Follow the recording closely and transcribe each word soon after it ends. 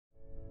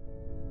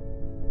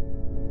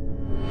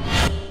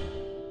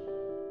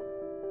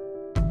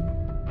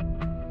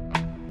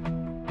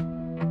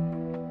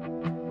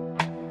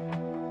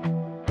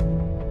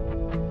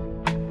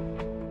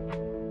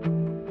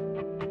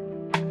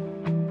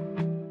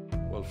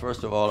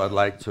First of all, I'd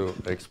like to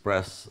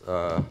express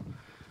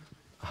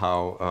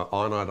how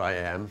honored I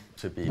am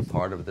to be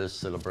part of this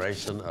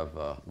celebration of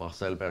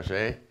Marcel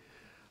Berger's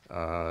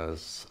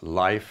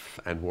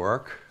life and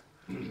work.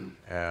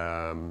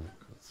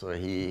 So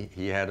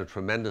he had a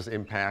tremendous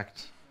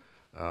impact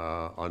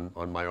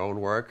on my own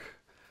work,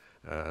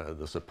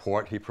 the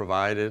support he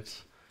provided,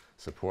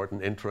 support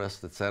and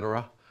interest,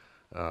 etc.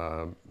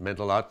 Meant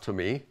a lot to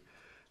me.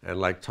 And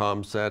like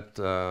Tom said,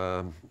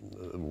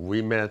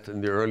 we met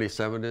in the early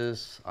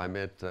 70s. I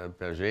met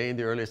Berger in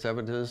the early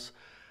 70s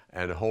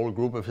and a whole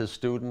group of his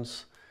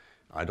students.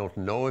 I don't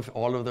know if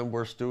all of them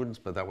were students,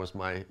 but that was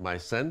my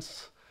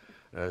sense.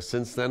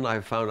 Since then,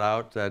 I found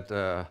out that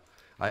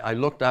I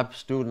looked up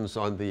students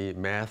on the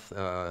math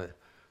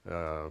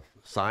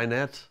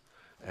SciNet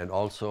and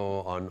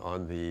also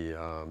on the,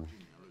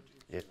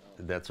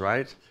 that's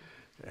right.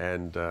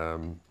 And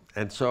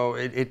so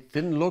it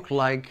didn't look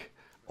like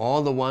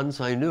all the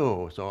ones I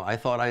knew, so I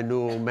thought I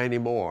knew many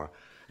more,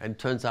 and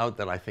turns out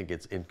that I think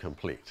it's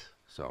incomplete.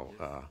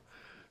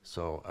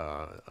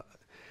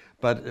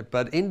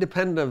 But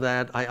independent of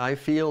that, I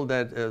feel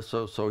that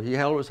so he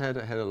always had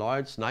a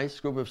large, nice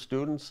group of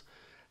students,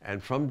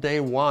 and from day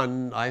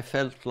one I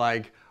felt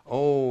like,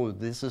 oh,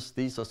 these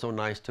are so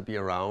nice to be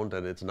around,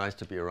 and it's nice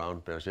to be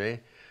around Berger,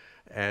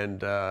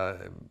 and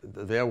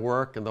their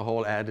work and the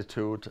whole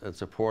attitude and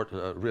support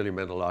really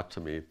meant a lot to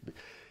me.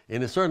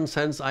 In a certain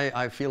sense,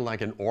 I feel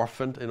like an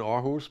orphan in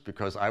Aarhus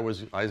because I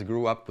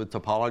grew up with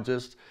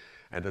topologists.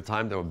 At the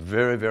time, they were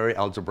very, very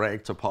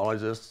algebraic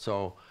topologists.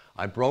 So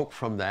I broke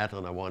from that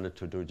and I wanted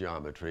to do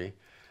geometry.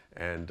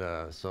 And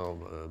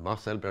so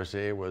Marcel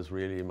Berger was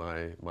really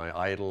my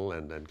idol,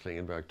 and then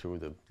Klingenberg too,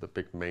 the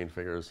big main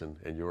figures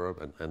in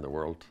Europe and the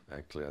world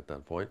actually at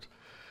that point.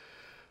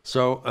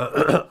 So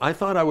I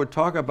thought I would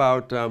talk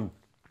about,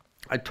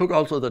 I took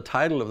also the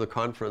title of the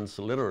conference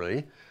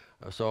literally.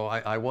 So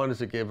I wanted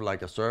to give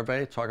like a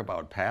survey, talk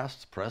about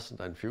past,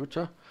 present, and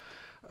future.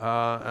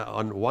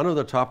 On one of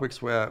the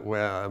topics where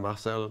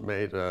Marcel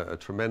made a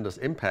tremendous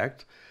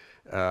impact,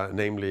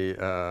 namely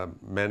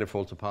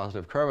manifolds of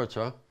positive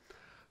curvature.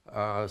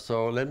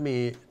 So let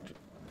me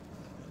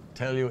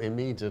tell you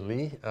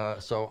immediately.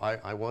 So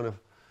I want to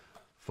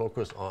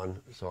focus on,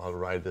 so I'll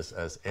write this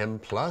as M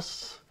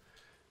plus.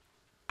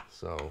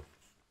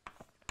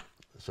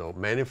 So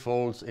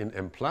manifolds in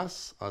M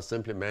plus are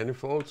simply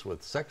manifolds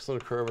with sectional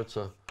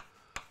curvature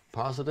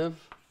positive.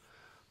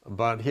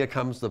 But here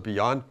comes the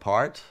beyond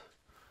part.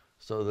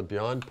 So the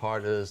beyond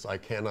part is I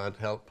cannot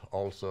help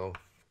also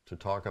to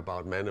talk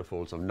about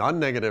manifolds of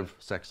non-negative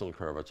sectional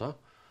curvature.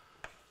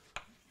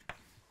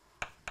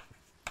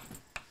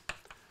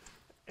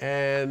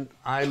 And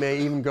I may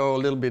even go a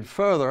little bit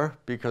further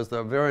because there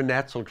are very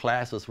natural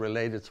classes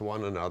related to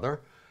one another.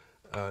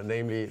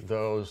 Namely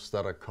those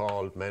that are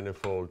called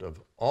manifold of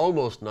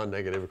almost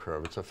non-negative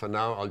curvature. For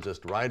now, I'll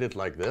just write it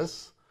like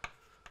this.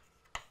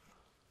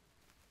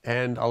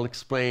 And I'll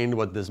explain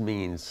what this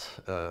means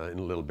in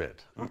a little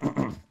bit.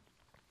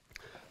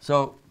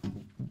 So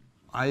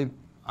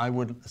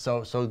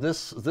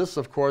this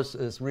of course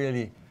is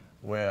really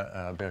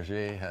where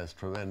Berger has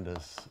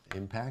tremendous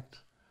impact.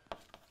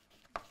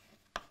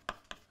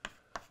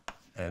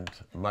 And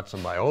much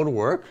of my own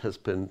work has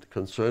been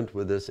concerned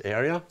with this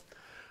area.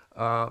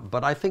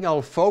 But I think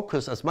I'll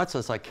focus as much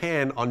as I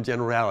can on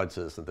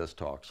generalities in this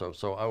talk.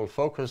 So I will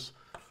focus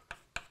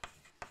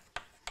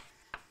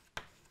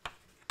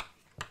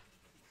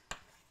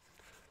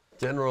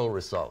general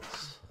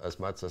results as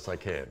much as I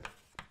can.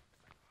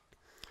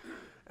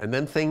 And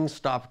then things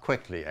stop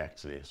quickly,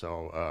 actually.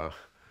 So,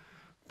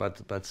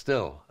 but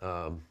still.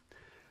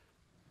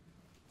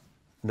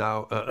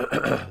 Now,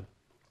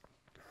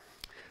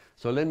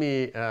 so let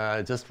me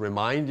just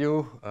remind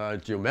you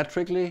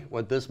geometrically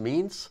what this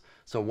means.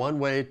 So one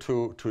way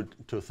to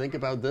think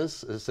about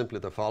this is simply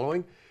the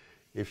following.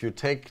 If you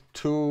take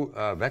two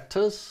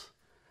vectors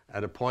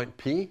at a point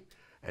P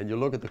and you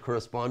look at the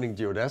corresponding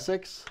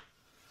geodesics,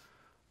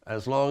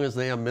 as long as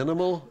they are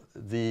minimal,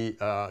 the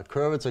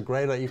curvature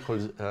greater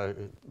equals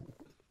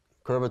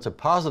curvature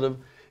positive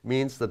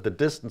means that the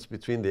distance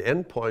between the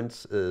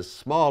endpoints is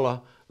smaller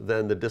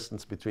than the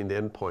distance between the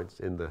endpoints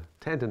in the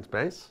tangent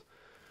space.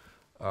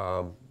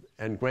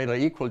 And greater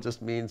equal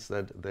just means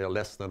that they are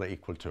less than or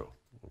equal to.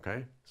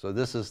 Okay? So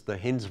this is the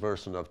Hinz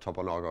version of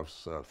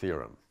Toponogov's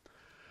theorem.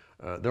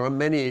 There are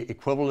many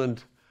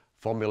equivalent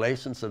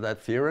formulations of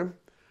that theorem.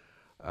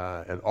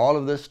 And all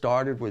of this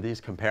started with these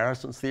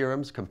comparisons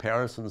theorems,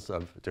 comparisons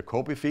of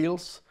Jacobi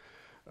fields.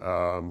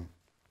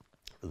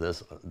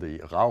 There's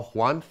the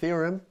Rauch-1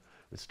 theorem,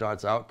 which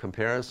starts out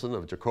comparison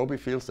of Jacobi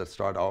fields that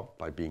start out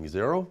by being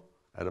 0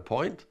 at a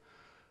point.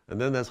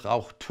 And then there's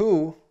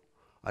Rauch-2.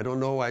 I don't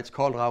know why it's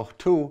called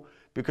Rauch-2,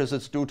 because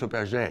it's due to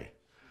Berger.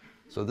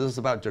 So this is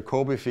about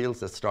Jacobi fields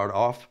that start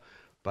off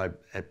by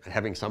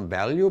having some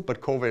value,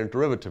 but covariant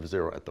derivative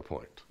 0 at the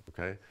point.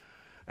 Okay?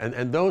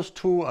 And those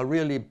two are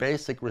really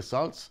basic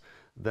results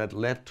that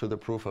led to the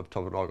proof of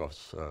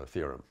Toponogov's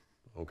theorem.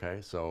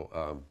 Okay? So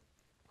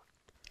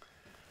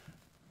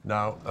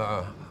now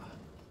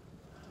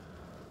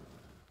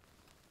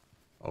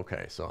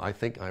Okay, so I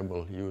think I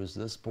will use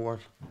this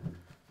board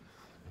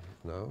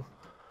now.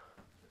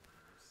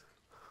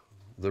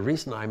 The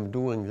reason I'm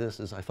doing this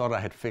is I thought I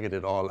had figured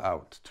it all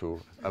out to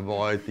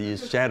avoid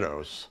these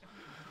shadows,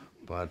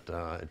 but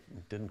it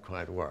didn't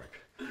quite work.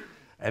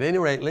 At any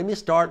rate, let me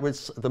start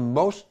with the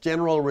most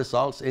general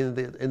results in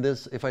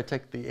this if I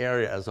take the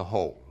area as a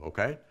whole,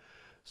 okay?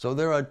 So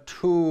there are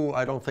two,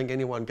 I don't think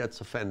anyone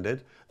gets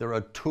offended, there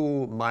are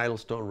two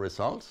milestone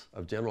results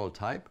of general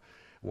type.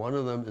 One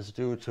of them is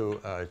due to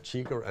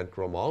GROVE and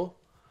GROVE.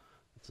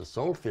 It's a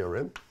sole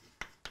theorem.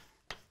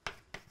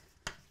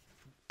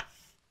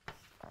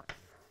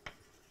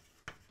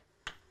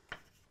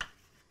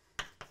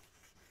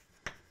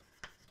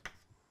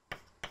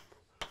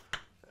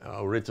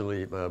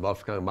 Originally,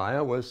 Wolfgang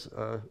Meyer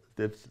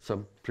did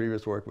some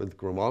previous work with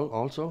GROVE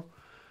also.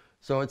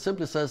 So it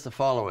simply says the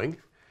following.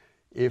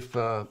 If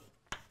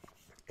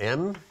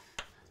M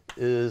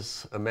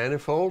is a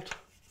manifold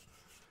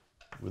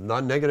with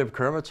non-negative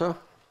curvature,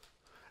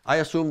 I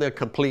assume they're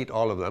complete,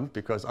 all of them,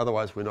 because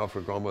otherwise we know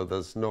for GROVE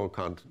there's no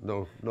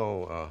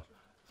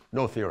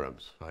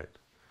theorems, right?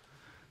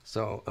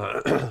 So,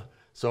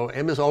 so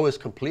M is always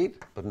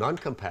complete, but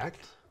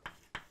non-compact.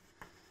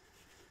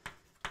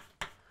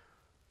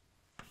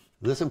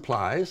 This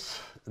implies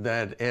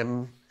that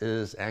M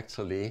is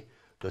actually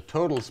the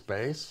total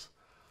space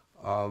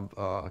of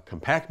a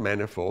compact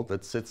manifold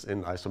that sits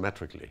in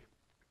isometrically.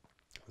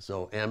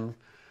 So M,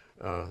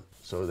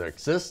 so there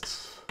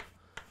exists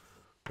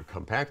a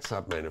compact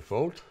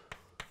submanifold,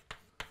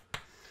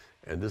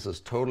 and this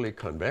is totally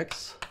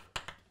convex,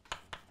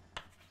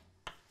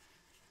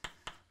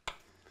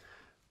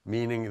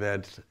 meaning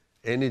that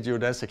any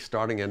geodesic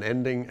starting and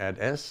ending at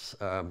S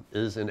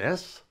is in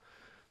S.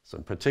 So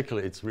in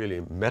particular, it's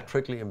really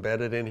metrically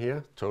embedded in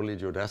here, totally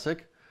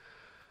geodesic,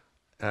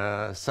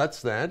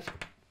 such that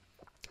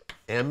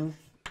M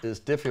is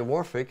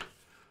diffeomorphic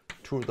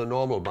to the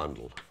normal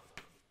bundle.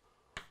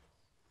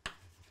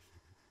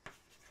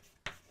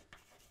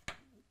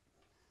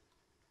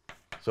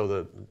 So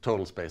the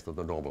total space of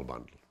the normal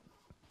bundle.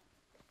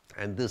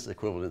 And this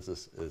equivalence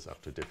is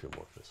up to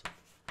diffeomorphism.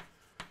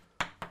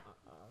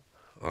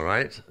 All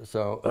right,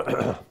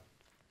 so,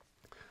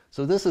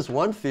 so this is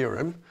one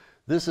theorem.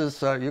 This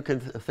is, you can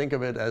think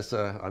of it as,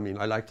 I mean,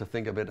 I like to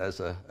think of it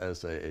as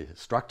a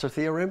structure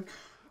theorem,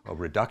 or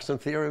reduction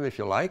theorem, if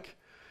you like.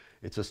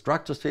 It's a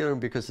structure theorem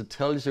because it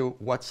tells you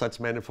what such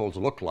manifolds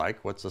look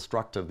like, what's the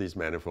structure of these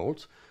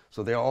manifolds.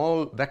 So they're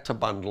all vector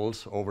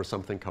bundles over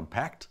something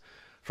compact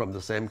from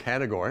the same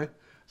category.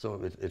 So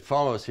it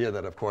follows here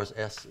that, of course,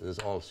 S is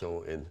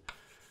also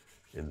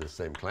in the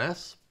same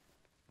class.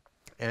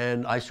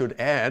 And I should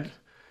add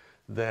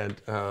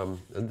that, and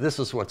this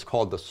is what's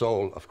called the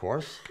soul, of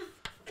course.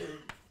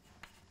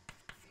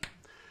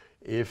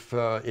 If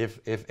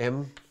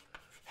M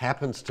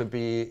happens to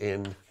be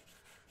in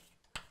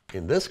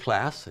this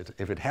class,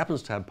 if it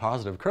happens to have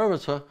positive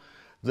curvature,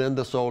 then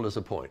the soul is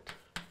a point.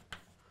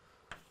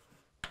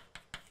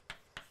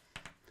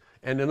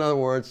 And in other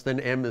words, then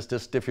M is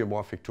just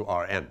diffeomorphic to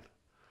Rn,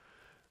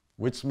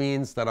 which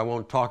means that I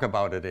won't talk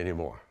about it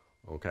anymore,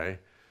 okay?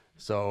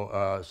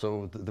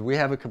 So, we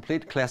have a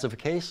complete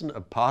classification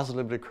of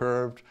positively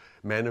curved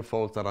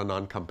manifolds that are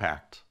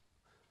non-compact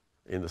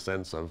in the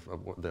sense of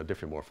their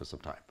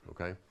diffeomorphism type,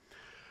 okay?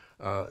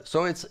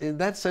 So it's, in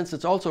that sense,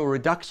 it's also a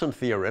reduction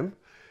theorem,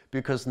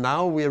 because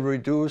now we are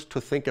reduced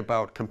to think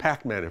about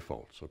compact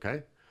manifolds,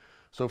 okay?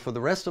 So for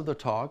the rest of the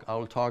talk, I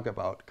will talk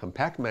about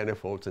compact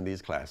manifolds in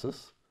these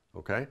classes,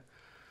 okay?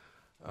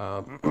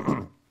 But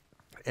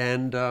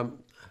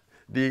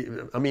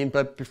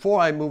before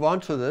I move on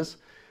to this,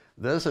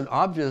 there's an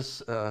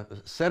obvious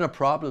set of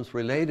problems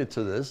related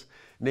to this,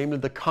 namely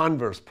the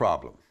converse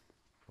problem,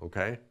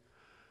 okay?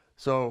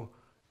 So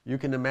you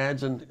can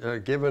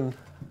imagine, given,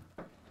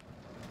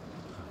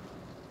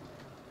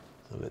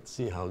 so let's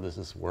see how this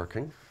is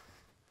working.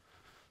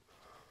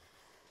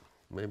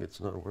 Maybe it's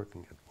not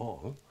working at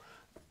all.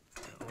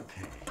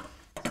 Okay.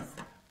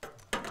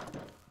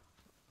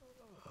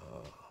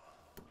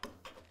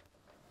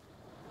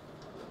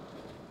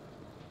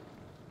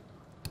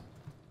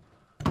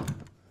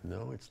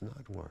 No, it's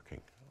not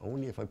working.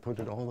 Only if I put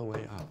it all the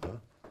way up, huh?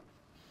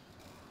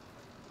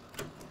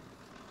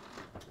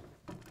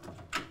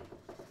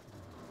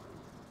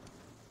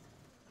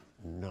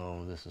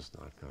 No, this is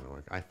not going to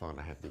work. I thought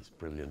I had these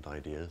brilliant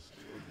ideas.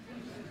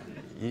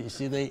 You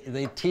see,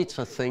 they teach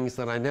us things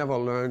that I never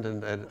learned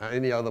at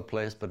any other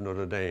place but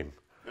Notre Dame.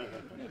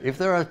 If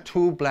there are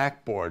two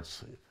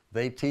blackboards,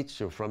 they teach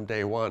you from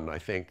day one, I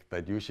think,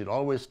 that you should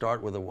always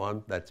start with the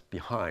one that's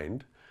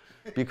behind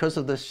because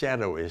of the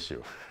shadow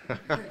issue.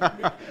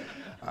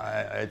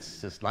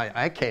 It's just like,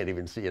 I can't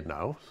even see it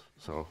now,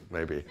 so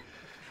maybe.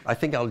 I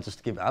think I'll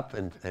just give up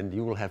and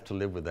you will have to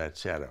live with that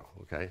shadow,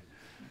 okay?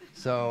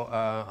 So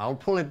I'll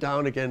pull it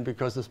down again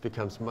because this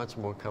becomes much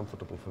more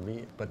comfortable for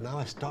me. But now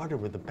I started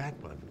with the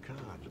back button. God.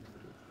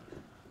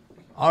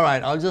 All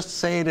right, I'll just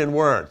say it in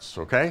words,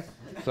 okay?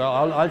 So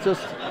I'll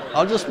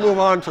just move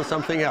on to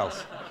something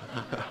else.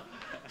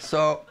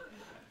 So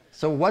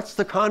what's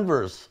the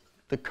converse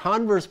the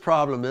converse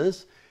problem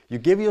is you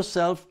give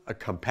yourself a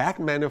compact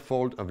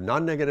manifold of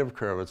non-negative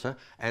curvature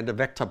and a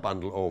vector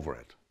bundle over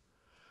it.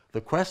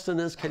 The question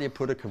is, can you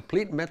put a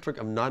complete metric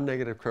of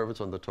non-negative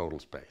curvature on the total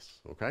space?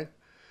 Okay?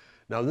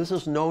 Now, this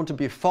is known to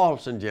be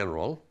false in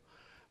general.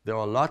 There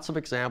are lots of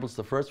examples.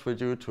 The first were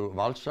due to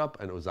Walshap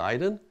and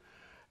Usaiden,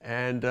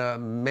 and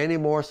many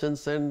more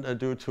since then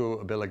due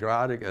to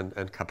Belagradig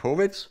and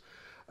Kapovic.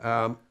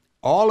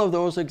 All of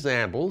those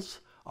examples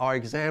are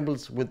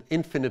examples with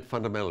infinite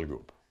fundamental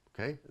group.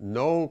 Okay?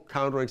 No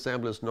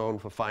counterexample is known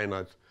for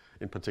finite,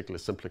 in particular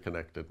simply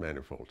connected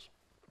manifolds.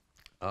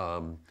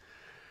 And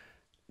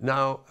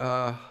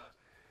the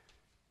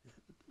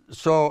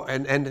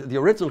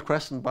original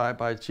question by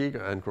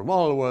Giger and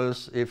Gromol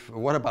was,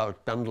 what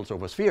about bundles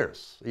over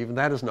spheres? Even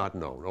that is not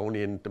known,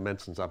 only in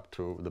dimensions up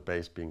to the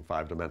base being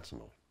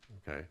 5-dimensional.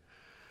 Okay?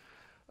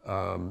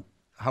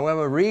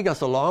 However,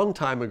 Rigas a long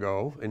time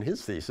ago in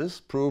his thesis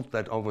proved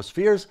that over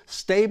spheres,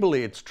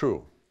 stably it's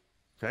true.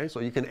 Okay?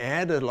 So you can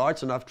add a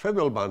large enough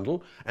trivial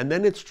bundle and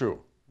then it's true.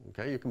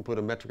 Okay? You can put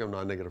a metric of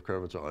non-negative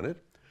curvature on it.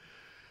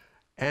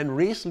 And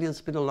recently there's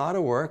been a lot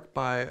of work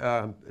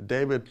by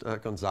David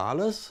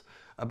Gonzalez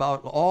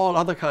about all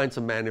other kinds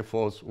of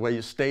manifolds where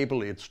you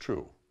stably it's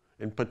true.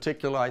 In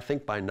particular, I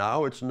think by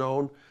now it's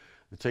known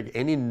to take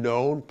any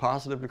known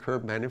positively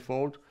curved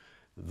manifold,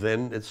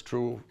 then it's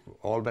true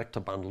all vector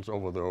bundles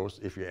over those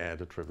if you add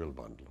a trivial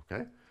bundle.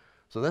 Okay?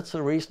 So that's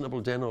a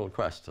reasonable general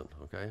question.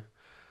 Okay?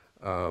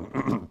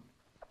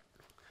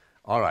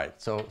 All right,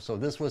 so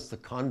this was the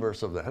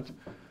converse of that.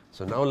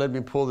 So now let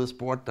me pull this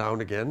board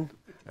down again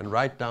and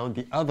write down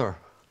the other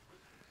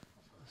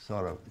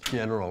sort of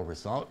general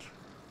result.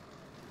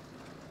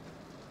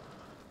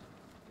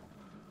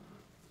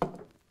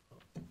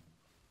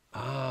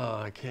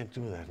 I can't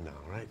do that now,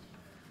 right?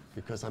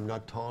 Because I'm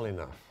not tall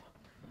enough.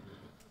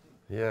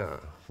 Yeah.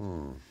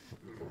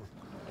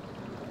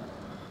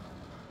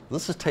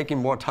 This is taking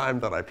more time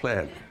than I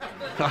planned.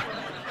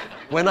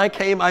 When I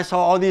came, I saw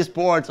all these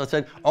boards. I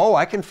said, oh,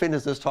 I can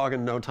finish this talk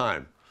in no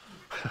time.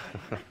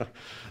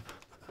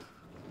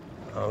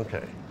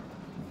 Okay.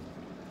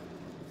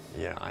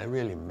 Yeah, I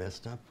really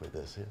messed up with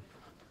this here.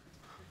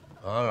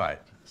 All right.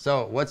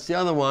 So what's the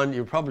other one?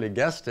 You probably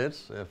guessed it.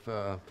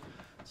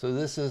 So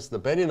this is the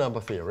Betti number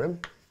theorem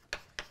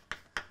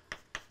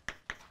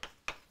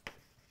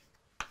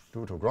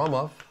due to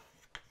Gromov.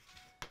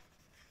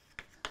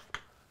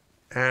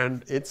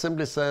 And it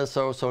simply says,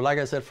 so like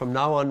I said, from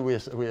now on we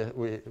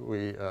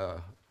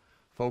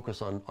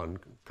focus on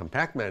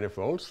compact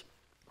manifolds.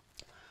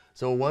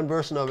 So one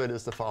version of it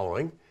is the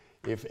following.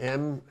 If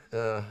M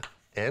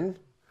n,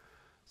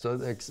 so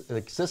there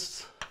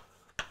exists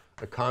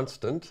a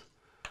constant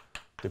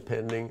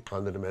depending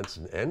on the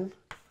dimension n,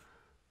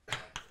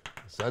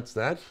 such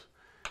that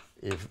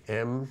if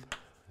M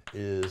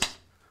is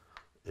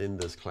in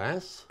this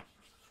class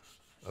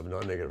of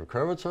non-negative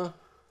curvature,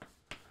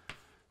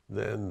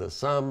 then the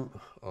sum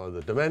or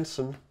the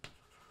dimension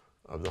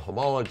of the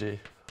homology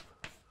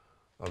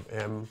of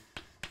M,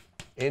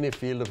 any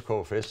field of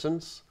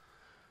coefficients,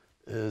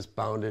 is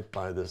bounded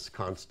by this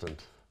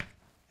constant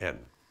n.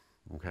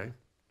 Okay?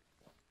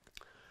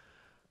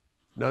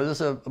 Now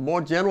there's a more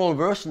general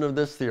version of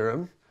this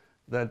theorem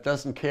that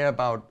doesn't care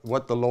about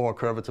what the lower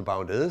curvature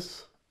bound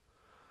is.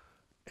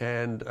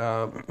 And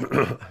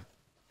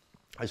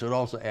I should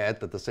also add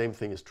that the same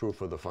thing is true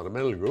for the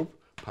fundamental group.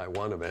 Pi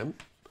 1 of M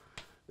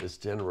is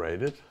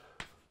generated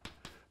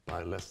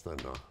by less than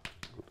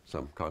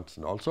some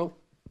constant also.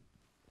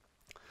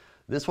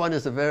 This one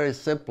is a very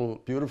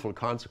simple, beautiful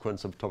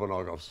consequence of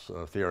Toponogov's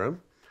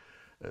theorem.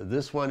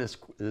 This one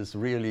is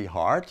really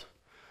hard.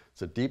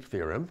 It's a deep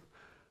theorem.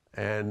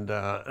 And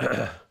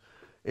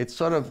it's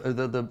sort of,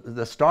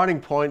 the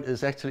starting point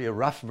is actually a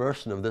rough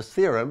version of this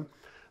theorem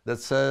that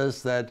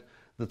says that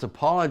the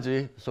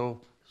topology,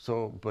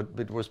 but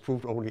it was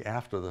proved only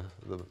after the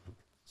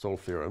Soule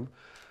theorem.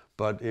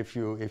 But if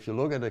you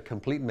look at a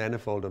complete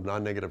manifold of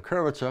non-negative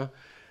curvature,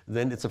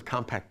 then it's of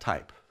compact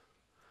type.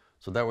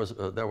 So that was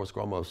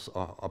Gromov's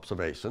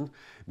observation,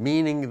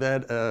 meaning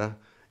that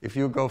if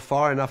you go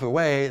far enough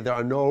away, there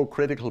are no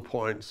critical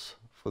points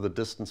for the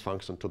distance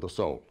function to the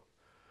Soule.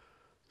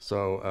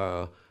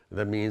 So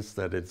that means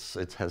that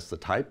it has the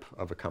type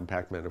of a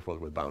compact manifold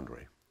with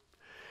boundary.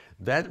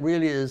 That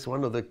really is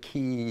one of the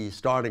key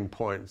starting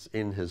points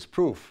in his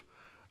proof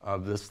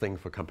of this thing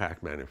for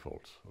compact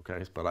manifolds.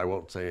 Okay, but I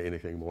won't say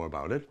anything more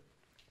about it.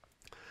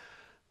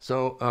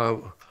 So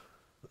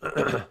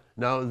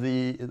now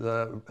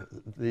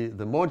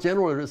the more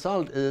general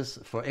result is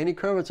for any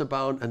curvature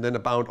bound and then a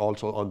bound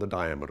also on the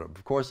diameter.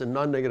 Of course, in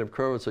non-negative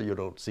curvature you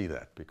don't see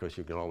that because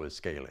you can always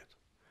scale it.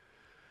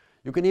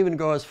 You can even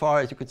go as far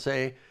as you could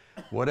say,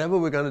 whatever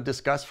we're going to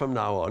discuss from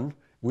now on,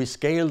 we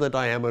scale the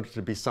diameter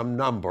to be some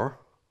number,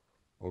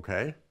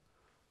 okay?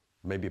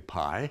 Maybe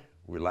pi.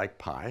 We like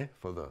pi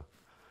for the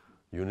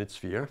unit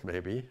sphere,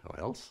 maybe, or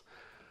else.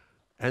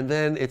 And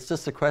then it's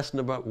just a question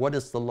about what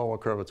is the lower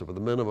curvature, or the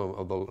minimum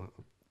of the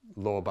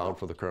lower bound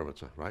for the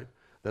curvature, right?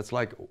 That's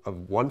like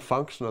one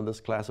function on this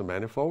class of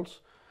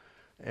manifolds.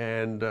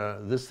 And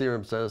this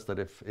theorem says that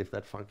if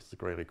that function is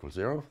greater or equal to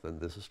 0, then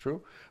this is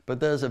true. But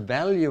there's a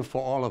value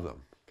for all of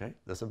them. Okay?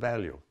 There's a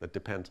value that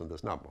depends on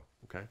this number.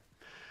 Okay?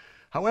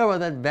 However,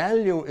 that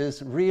value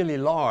is really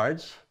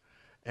large.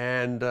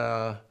 And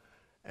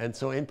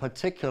so in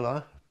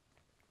particular,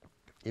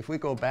 if we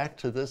go back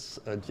to this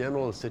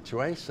general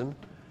situation,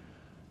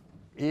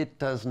 it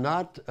does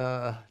not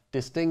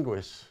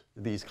distinguish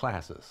these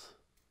classes.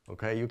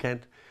 Okay?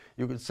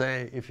 You could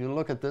say, if you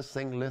look at this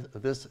thing,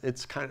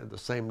 it's kind of the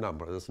same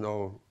number.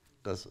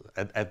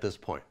 At this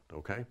point,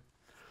 okay?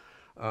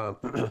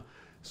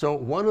 So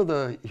one of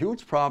the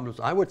huge problems,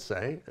 I would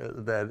say,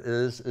 that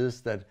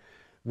is that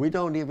we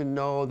don't even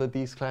know that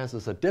these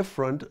classes are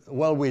different.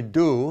 Well, we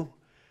do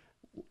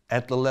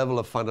at the level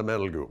of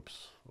fundamental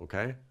groups,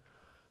 okay?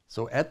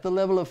 So at the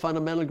level of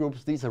fundamental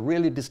groups, these are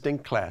really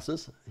distinct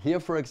classes. Here,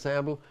 for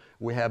example,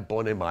 we have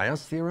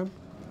Bonnet-Meyer's theorem,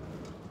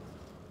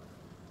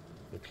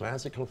 the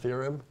classical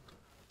theorem.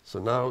 So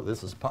now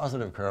this is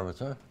positive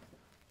curvature.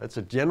 That's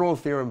a general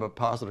theorem about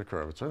positive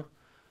curvature.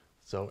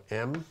 So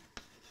M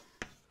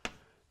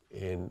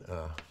in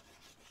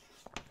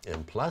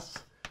M plus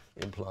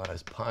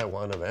implies pi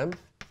 1 of M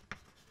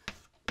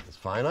is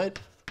finite.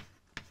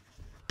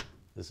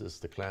 This is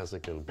the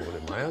classical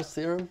Bonnet-Meyer's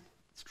theorem.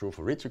 It's true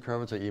for Ricci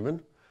curvature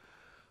even.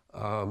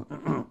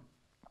 And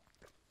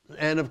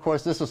of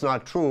course, this is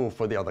not true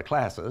for the other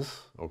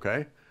classes,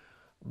 okay?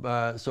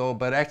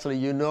 But actually,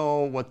 you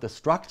know what the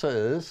structure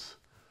is.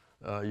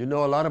 You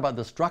know a lot about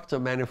the structure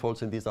of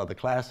manifolds in these other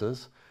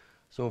classes.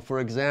 So for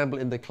example,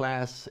 in the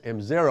class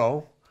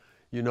M0,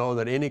 you know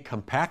that any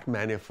compact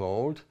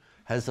manifold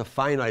has a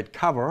finite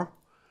cover,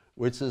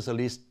 which is at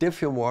least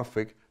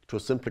diffeomorphic to a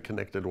simply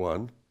connected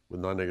one with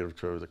non-negative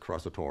curves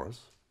across a torus.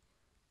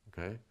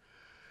 Okay?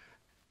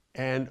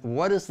 And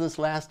what is this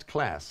last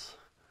class?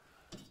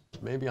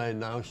 Maybe I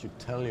now should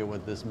tell you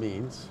what this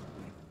means.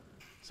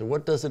 So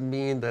what does it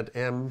mean that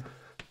M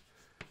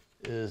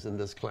is in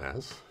this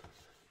class?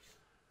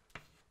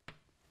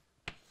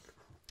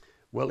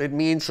 Well, it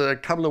means a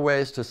couple of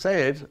ways to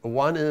say it.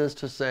 One is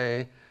to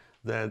say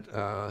that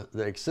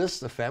there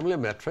exists a family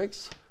of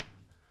metrics.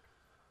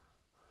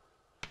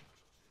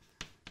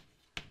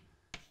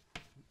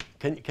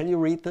 Can you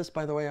read this,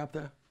 by the way, up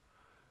there?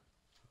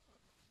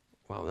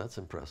 Wow, that's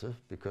impressive,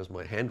 because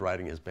my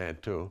handwriting is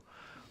bad too.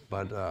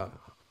 But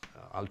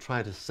I'll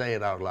try to say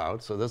it out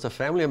loud. So there's a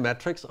family of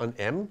metrics on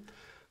M,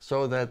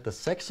 so that the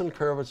sectional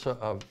curvature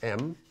of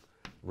M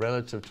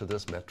relative to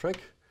this metric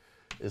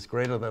is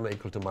greater than or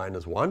equal to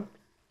 -1.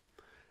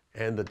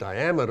 And the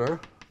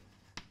diameter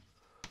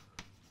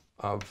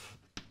of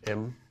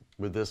M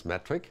with this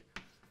metric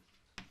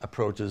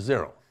approaches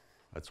 0.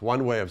 That's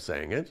one way of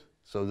saying it.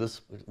 So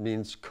this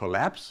means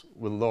collapse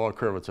with lower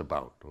curvature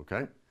bound,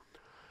 okay?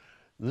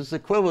 This is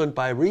equivalent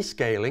by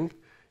rescaling.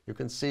 You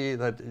can see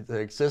that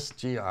there exists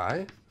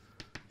GI.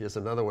 Here's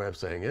another way of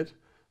saying it.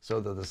 So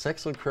that the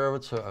sectional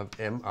curvature of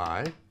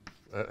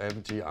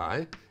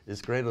MGI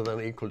is greater than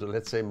or equal to,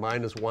 let's say,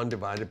 -1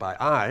 divided by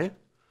I,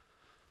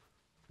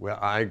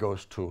 where I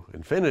goes to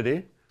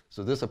infinity.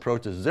 So this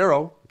approaches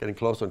 0, getting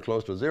closer and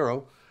closer to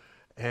 0.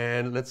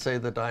 And let's say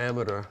the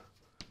diameter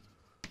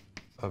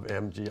of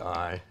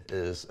MGI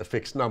is a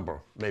fixed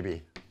number,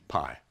 maybe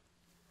pi.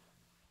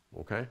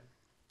 Okay?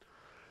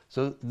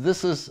 So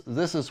this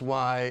is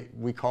why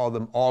we call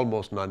them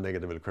almost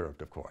non-negatively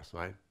curved, of course,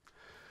 right?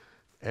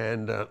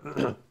 And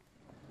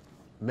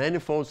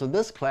manifolds in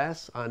this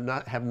class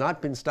have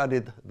not been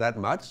studied that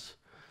much,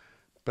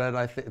 but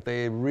I think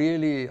they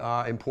really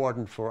are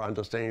important for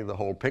understanding the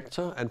whole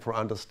picture and for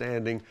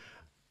understanding,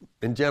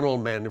 in general,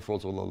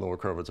 manifolds with a lower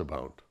curvature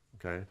bound.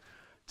 Okay?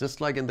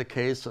 Just like in the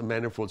case of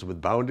manifolds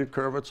with bounded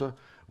curvature,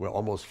 where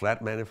almost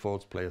flat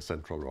manifolds play a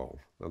central role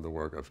in the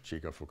work of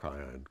Chica,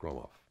 Fukaya, and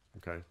Gromov.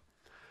 Okay?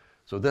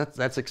 So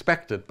that's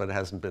expected, but it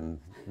hasn't been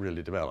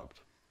really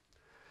developed.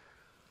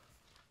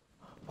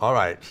 All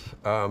right.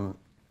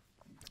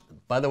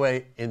 By the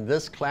way, in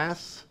this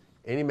class,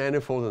 any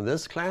manifold in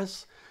this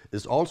class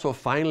is also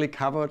finally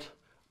covered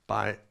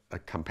by a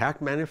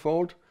compact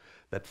manifold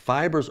that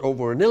fibers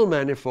over a nil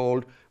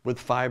manifold with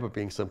fiber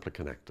being simply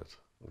connected.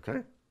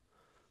 Okay?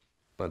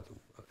 But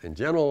in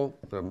general,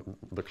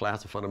 the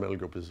class of fundamental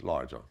group is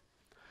larger.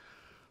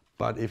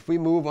 But if we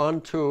move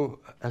on to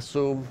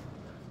assume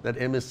that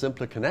M is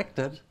simply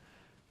connected,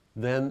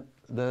 then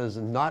there's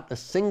not a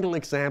single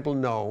example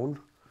known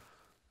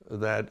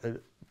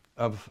that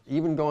of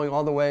even going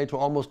all the way to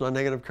almost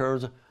non-negative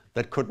curves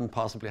that couldn't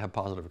possibly have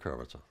positive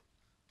curvature.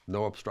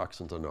 No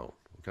obstructions are known.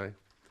 Okay.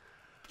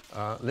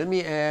 Let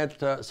me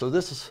add.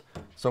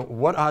 So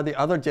what are the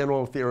other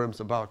general theorems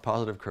about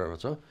positive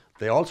curvature?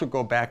 They also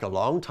go back a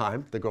long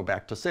time. They go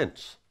back to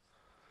Sinch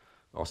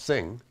or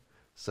Singh.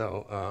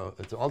 So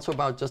it's also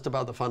just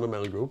about the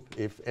fundamental group.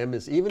 If M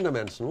is even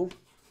dimensional,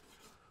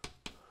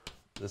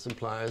 this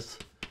implies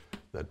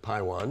that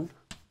pi 1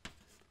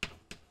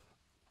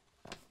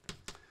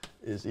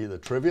 is either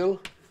trivial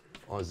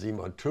or Z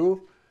mod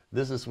 2.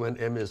 This is when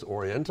M is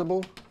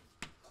orientable,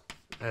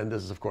 and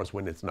this is, of course,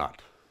 when it's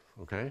not.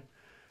 Okay?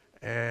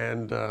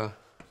 And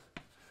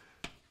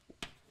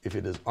if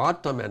it is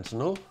odd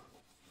dimensional,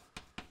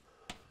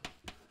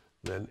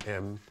 then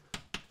M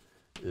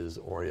is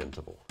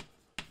orientable.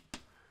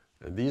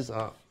 And these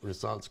are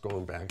results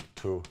going back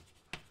to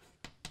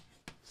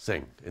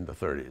Singh in the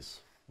 30s,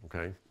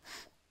 okay?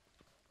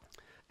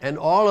 And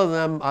all of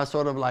them are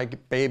sort of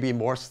like baby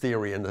Morse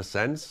theory in a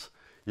sense.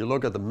 You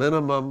look at the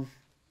minimum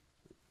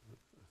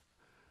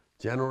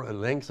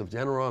lengths of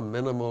general,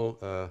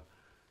 minimal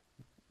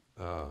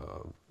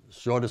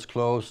shortest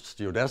closed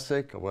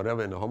geodesic or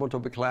whatever in the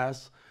homotopy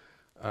class,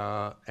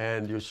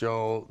 and you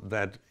show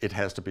that it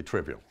has to be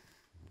trivial,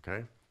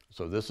 okay?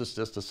 So this is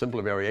just a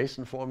simple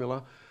variation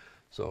formula.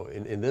 So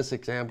in this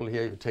example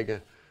here, you take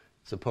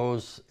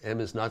suppose M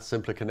is not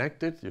simply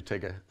connected, you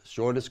take a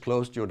shortest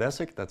closed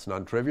geodesic, that's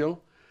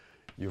non-trivial.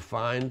 You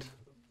find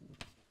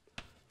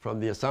from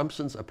the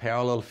assumptions a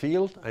parallel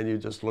field, and you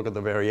just look at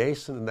the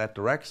variation in that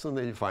direction,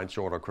 then you find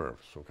shorter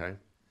curves, okay?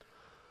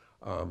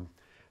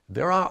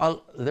 There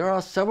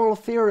are several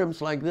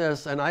theorems like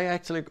this, and I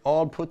actually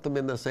all put them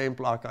in the same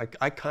block.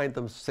 I kind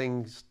them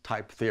Singh's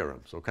type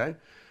theorems, okay?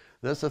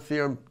 There's a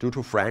theorem due to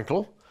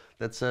Frankel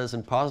that says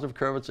in positive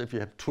curvature, if you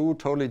have two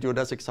totally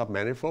geodesic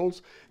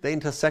submanifolds, they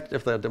intersect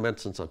if their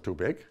dimensions are too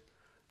big.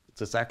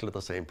 It's exactly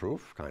the same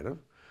proof, kind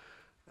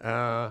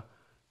of.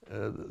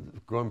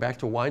 Going back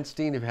to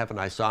Weinstein, if you have an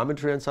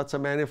isometry in such a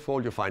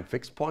manifold, you find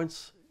fixed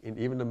points in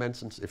even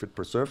dimensions if it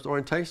preserves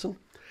orientation.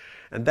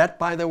 And that,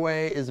 by the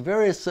way, is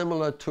very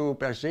similar to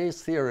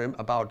Berger's theorem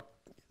about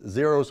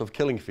zeros of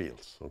killing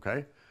fields,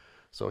 okay?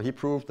 So he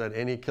proved that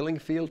any killing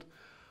field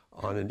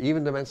on an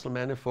even dimensional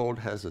manifold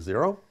has a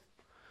zero.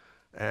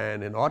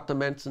 And in odd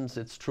dimensions,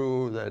 it's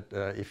true that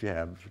if you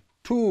have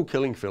two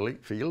killing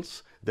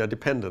fields, they're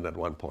dependent at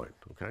one point,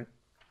 okay?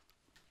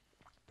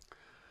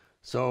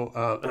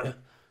 So,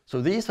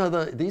 so these are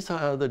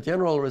the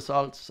general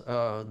results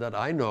that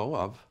I know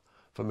of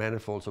for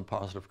manifolds of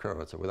positive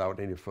curvature without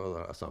any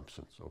further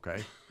assumptions,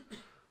 okay?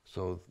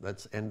 So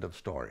that's end of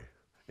story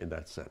in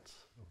that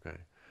sense, okay?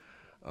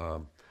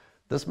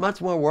 There's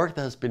much more work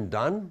that has been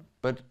done,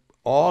 but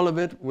all of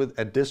it with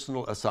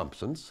additional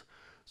assumptions.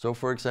 So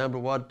for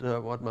example,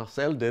 what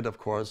Marcel did, of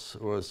course,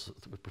 was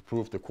to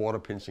prove the quarter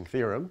pinching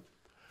theorem.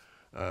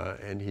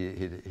 And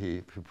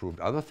he proved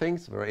other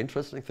things, very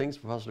interesting things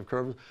for positive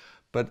curves.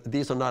 But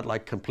these are not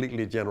like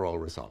completely general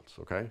results,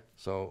 okay?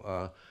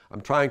 So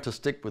I'm trying to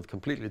stick with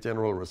completely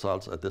general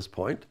results at this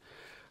point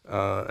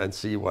and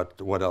see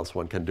what else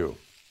one can do.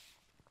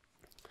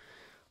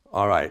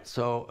 All right,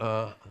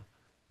 so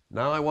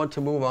now I want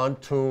to move on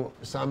to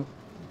some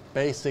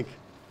basic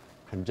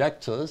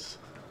conjectures.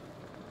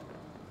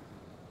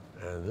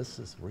 And this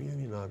is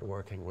really not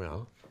working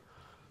well.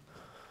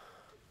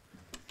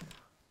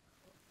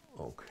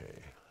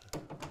 Okay.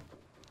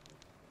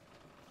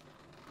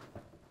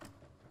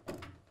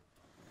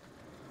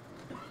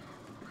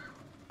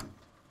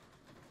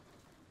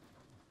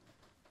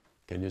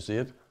 Can you see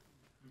it?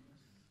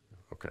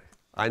 Okay.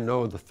 I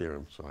know the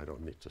theorem, so I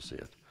don't need to see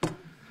it.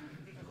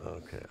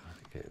 Okay,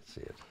 I can't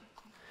see it.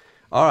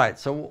 All right,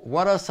 so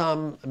what are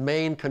some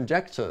main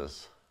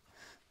conjectures?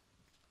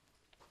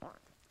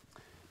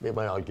 Maybe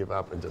I'll give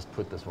up and just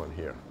put this one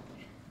here,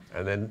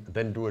 and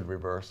then do it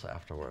reverse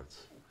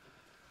afterwards.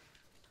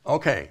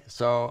 Okay,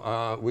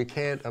 so we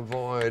can't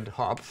avoid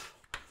Hopf,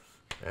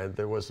 and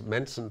there was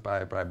mentioned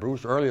by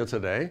Bruce earlier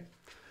today.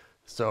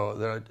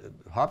 So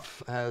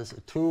Hopf has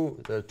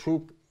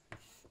two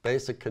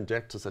basic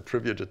conjectures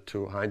attributed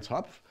to Heinz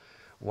Hopf.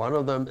 One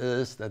of them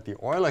is that the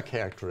Euler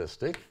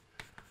characteristic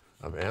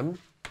of M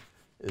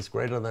is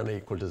greater than or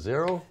equal to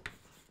 0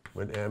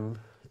 when M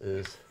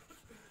is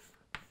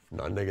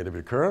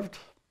non-negatively curved.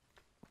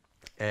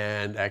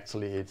 And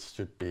actually it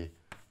should be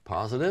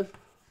positive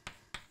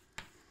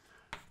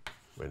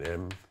when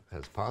M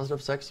has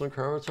positive sectional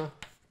curvature.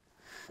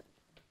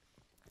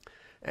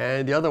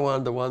 And the other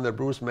one, the one that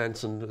Bruce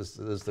mentioned,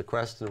 is the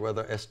question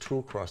whether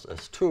S2 cross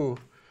S2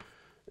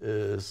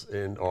 is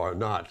in or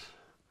not.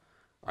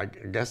 I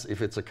guess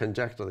if it's a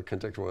conjecture, the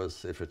conjecture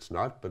was if it's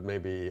not, but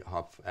maybe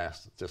Hopf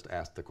just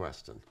asked the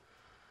question.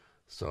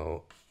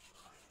 So,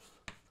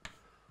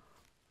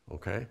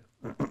 okay.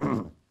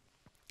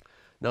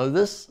 Now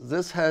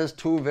this has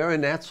two very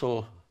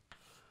natural,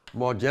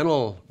 more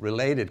general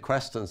related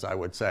questions, I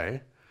would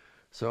say.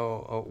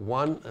 So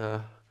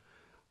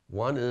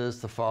one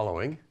is the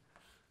following.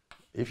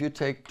 If you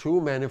take two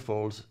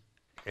manifolds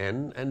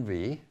N and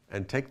V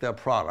and take their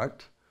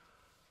product,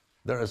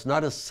 there is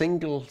not a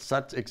single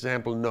such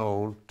example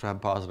known to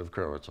have positive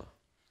curvature.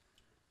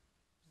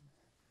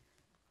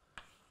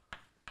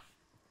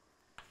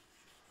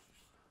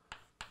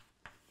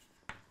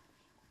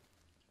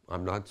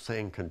 I'm not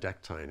saying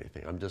conjecture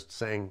anything. I'm just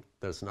saying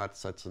there's not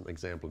such an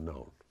example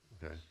known,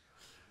 okay,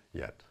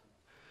 yet.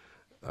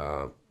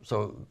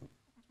 So,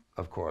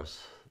 of course,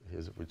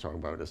 we're talking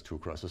about S2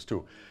 cross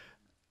S2.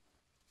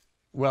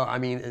 Well, I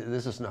mean,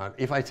 this is not,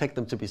 if I take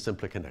them to be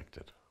simply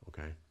connected,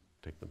 okay,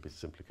 take them to be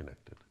simply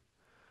connected.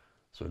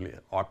 So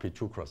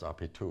RP2 cross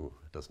RP2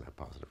 doesn't have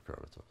positive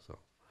curvature.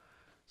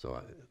 So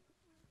I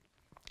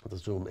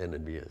assume N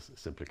and V is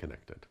simply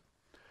connected.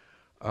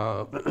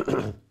 Uh,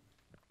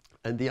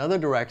 and the other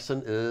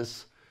direction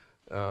is,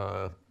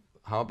 how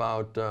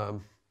about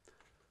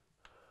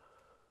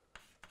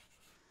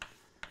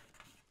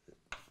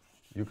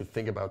you could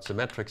think about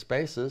symmetric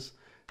spaces,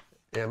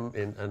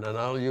 and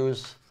I'll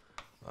use,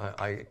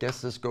 I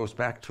guess this goes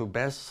back to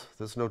Bess,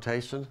 this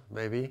notation,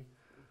 maybe.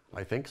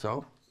 I think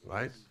so,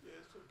 right? Yes,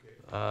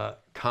 okay.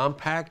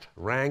 Compact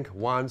rank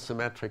 1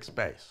 symmetric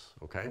space,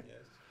 okay?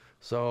 Yes.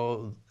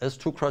 So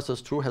S2 cross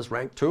S2 has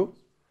rank 2,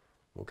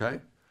 okay?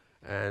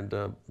 And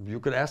you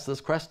could ask this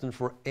question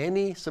for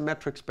any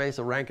symmetric space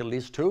of rank at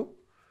least 2.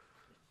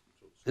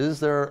 Is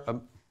there a...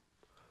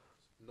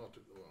 Not,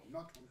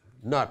 well,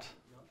 Not,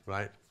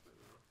 right?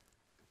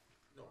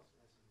 no.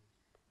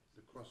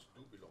 The cross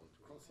do belong to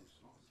crosses.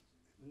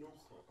 No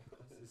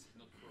crosses.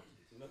 Not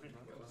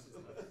crosses.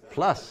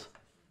 Plus,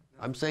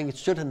 I'm saying it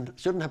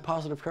shouldn't have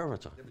positive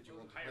curvature. Yeah, but you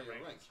want higher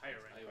ranks. Higher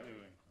rank.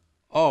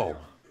 Oh.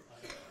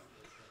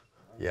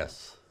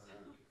 Yes.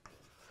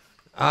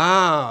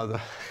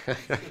 Ah.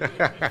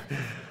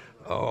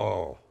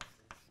 Oh.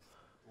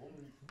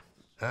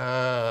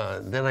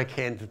 Then I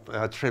can't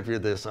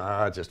attribute this.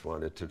 I just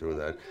wanted to do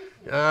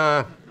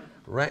that.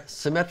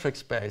 Symmetric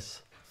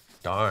space.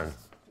 Darn.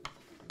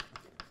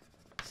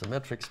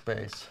 Symmetric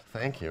space.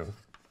 Thank you.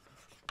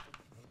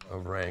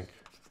 Of rank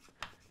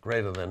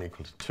greater than or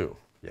equal to 2.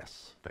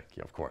 Yes, thank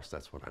you. Of course,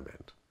 that's what I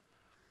meant.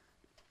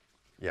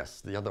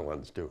 Yes, the other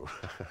ones do.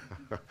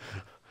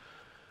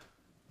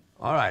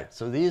 All right,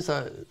 so these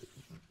are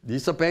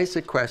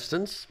basic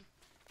questions,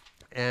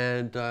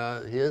 and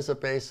here's a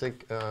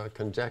basic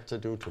conjecture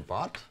due to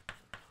Bott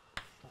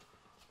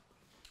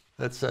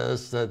that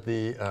says that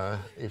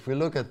if we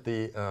look at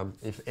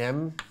if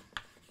M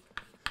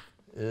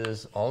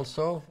is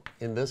also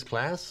in this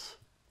class,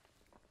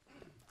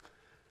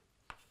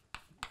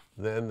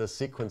 then the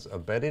sequence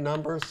of Betti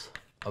numbers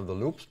of the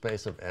loop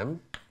space of M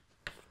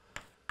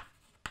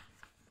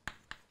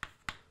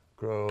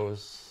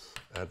grows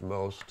at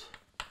most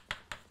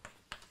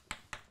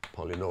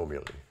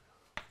polynomially.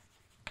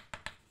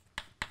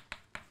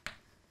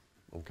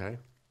 Okay?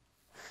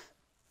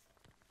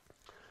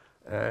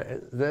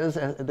 This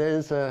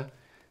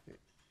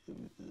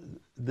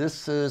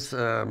is,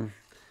 I'm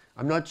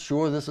not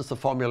sure this is the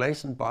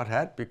formulation Bott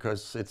had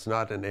because it's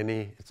not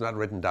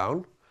written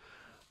down.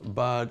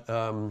 But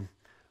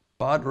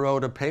Bott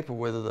wrote a paper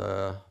with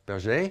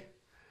Berger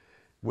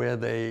where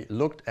they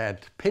looked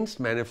at pinched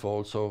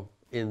manifolds, so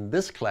in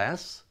this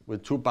class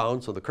with 2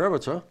 bounds of the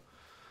curvature,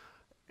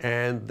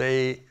 and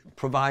they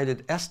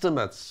provided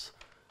estimates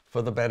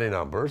for the Betti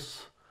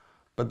numbers,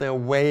 but they're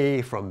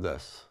way from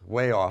this,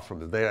 way off from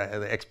this. They are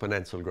the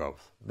exponential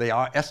growth. They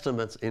are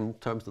estimates in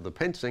terms of the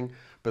pinching,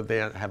 but they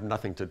have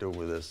nothing to do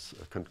with this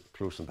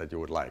conclusion that you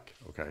would like,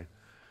 okay?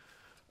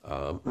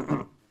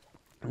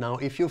 Now,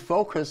 if you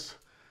focus,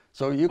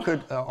 so you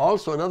could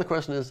also, another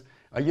question is,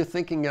 are you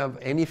thinking of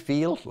any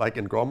field, like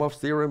in Gromov's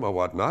theorem or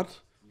whatnot?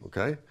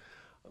 Okay.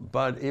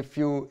 But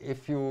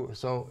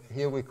so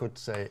here we could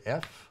say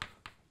F,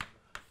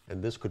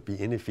 and this could be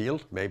any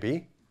field,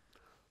 maybe.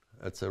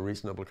 That's a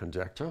reasonable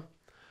conjecture.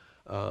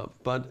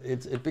 But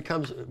it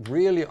becomes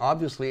really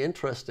obviously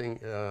interesting,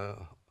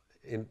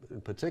 in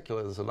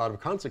particular, there's a lot of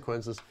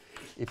consequences,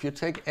 if you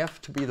take F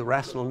to be the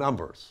rational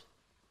numbers.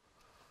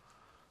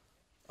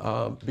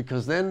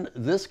 Because then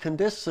this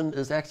condition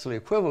is actually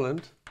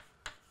equivalent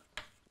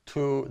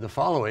to the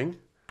following,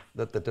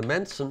 that the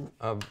dimension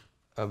of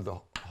the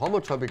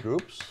homotropic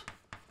groups,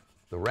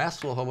 the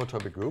rational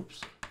homotropic groups,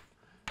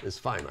 is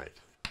finite.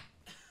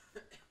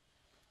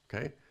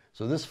 Okay?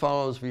 So this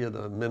follows via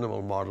the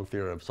minimal model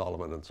theory of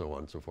Solomon and so on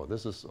and so forth.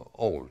 This is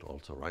old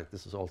also, right?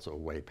 This is also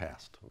way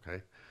past,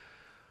 okay?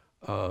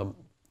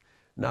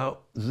 Now,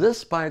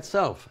 this by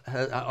itself,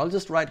 I'll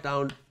just write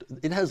down,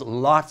 it has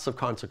lots of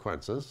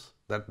consequences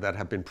that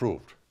have been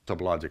proved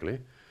topologically.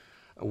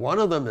 One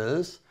of them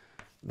is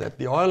that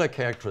the Euler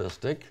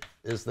characteristic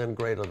is then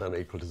greater than or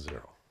equal to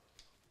 0.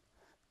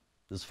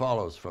 This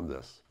follows from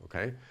this,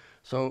 okay?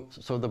 So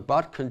the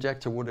Bott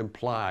conjecture would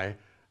imply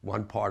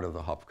one part of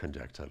the Hopf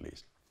conjecture at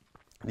least.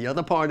 The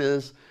other part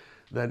is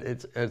that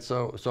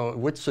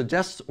which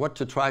suggests what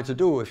to try to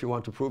do if you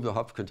want to prove the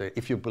Hopf conjecture,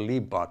 if you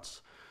believe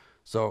Bott's.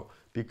 So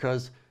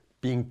because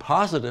being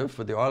positive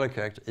for the Euler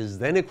character is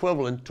then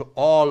equivalent to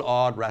all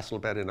odd rational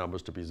Betti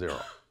numbers to be 0.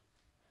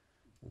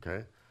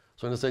 Okay?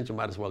 So in a sense, you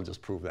might as well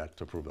just prove that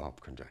to prove the Hopf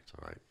conjecture,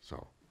 right?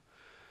 So,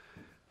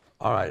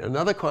 all right,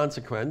 another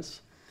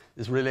consequence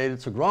is related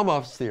to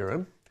Gromov's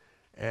theorem,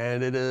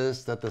 and it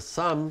is that the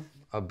sum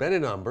of Betti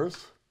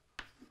numbers,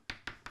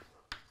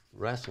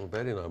 rational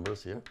Betti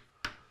numbers here,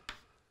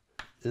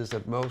 is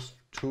at most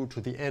 2 to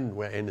the n,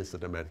 where n is the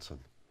dimension.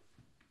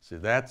 See,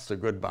 that's a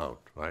good bound,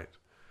 right?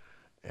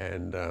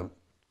 And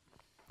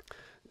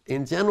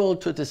in general,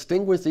 to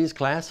distinguish these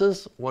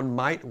classes, one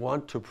might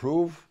want to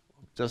prove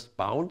just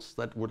bounds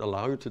that would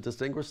allow you to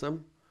distinguish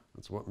them.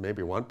 That's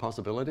maybe one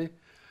possibility,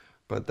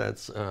 but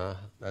that's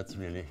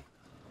really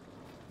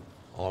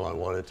all I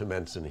wanted to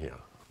mention here.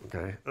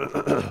 Okay.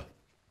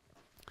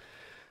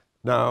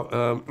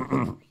 Now,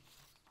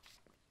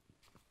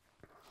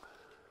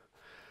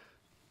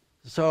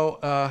 So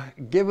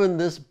given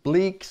this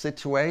bleak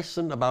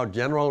situation about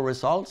general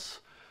results,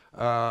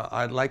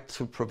 I'd like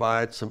to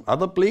provide some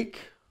other bleak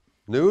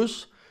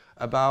news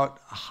about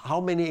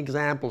how many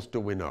examples do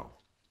we know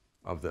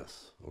of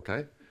this,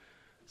 okay?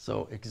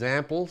 So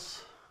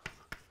examples.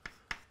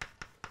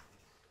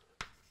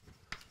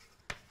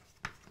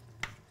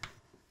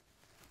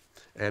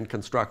 And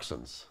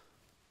constructions.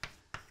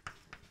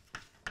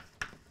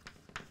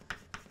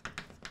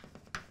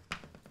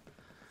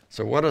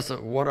 So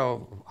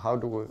how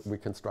do we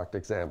construct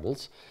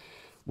examples?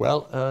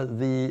 Well,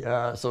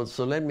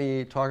 so let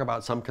me talk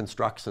about some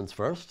constructions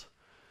first.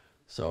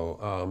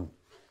 So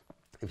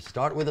if you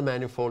start with a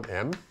manifold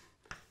M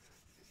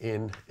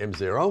in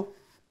M0,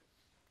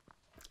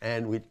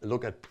 and we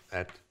look at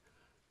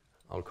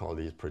I'll call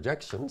these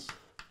projections.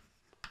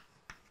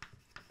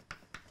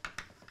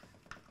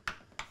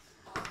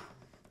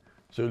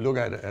 So you look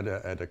at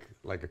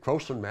like a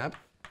quotient map,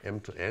 M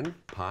to N,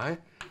 pi,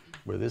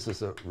 where this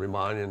is a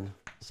Riemannian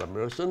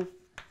submersion.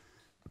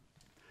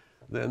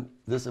 Then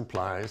this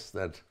implies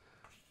that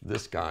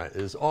this guy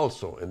is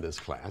also in this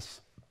class.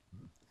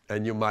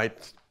 And you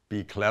might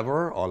be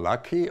clever or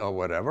lucky or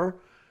whatever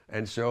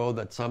and show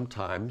that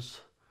sometimes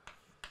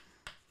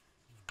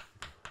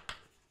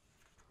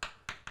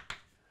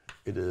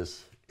it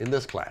is in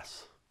this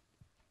class.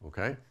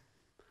 Okay?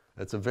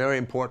 That's a very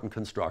important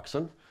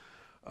construction.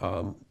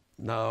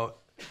 Now,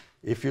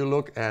 if you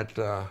look at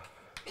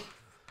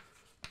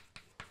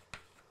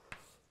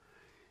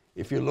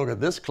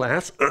this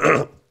class,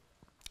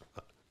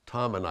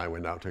 Tom and I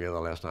went out together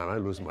last night.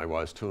 I'm losing my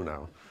voice too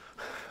now.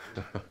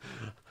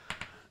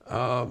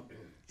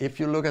 If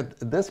you look at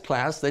this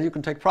class, then you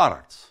can take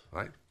products,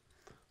 right?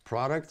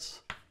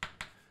 Products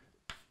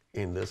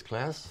in this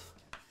class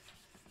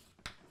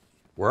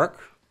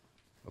work,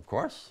 of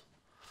course.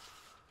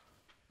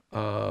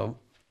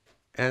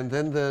 And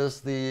then there's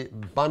the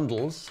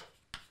bundles.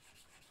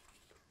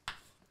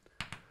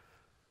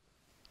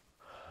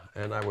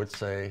 And I would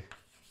say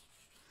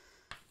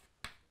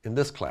in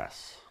this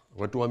class.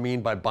 What do I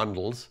mean by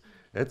bundles?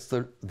 That's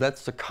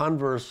the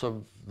converse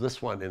of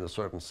this one in a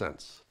certain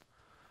sense.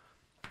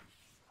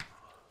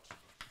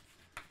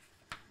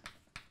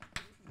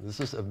 This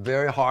is a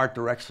very hard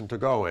direction to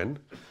go in.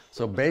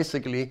 So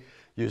basically,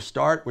 you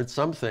start with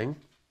something.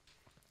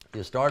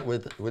 You start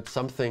with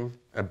something,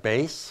 a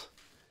base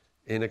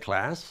in a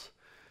class,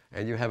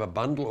 and you have a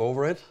bundle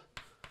over it,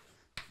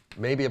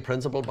 maybe a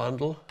principal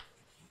bundle,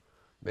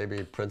 maybe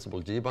a principal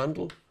G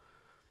bundle.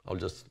 I'll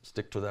just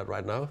stick to that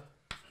right now.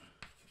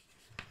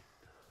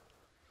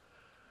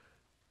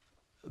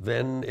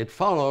 Then it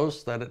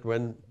follows that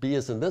when B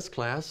is in this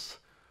class,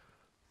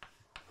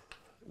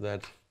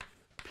 that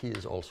P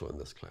is also in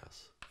this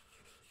class.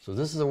 So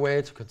this is a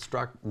way to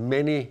construct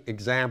many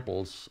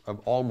examples of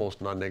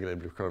almost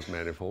non-negatively curved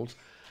manifolds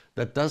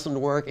that doesn't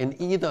work in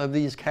either of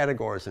these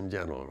categories in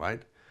general,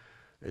 right?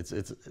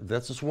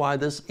 That's just why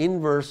this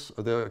inverse,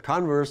 the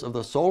converse of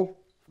the Soule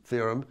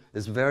theorem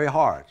is very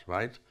hard,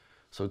 right?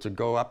 So to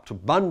go up to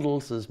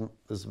bundles is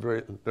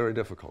very, very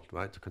difficult,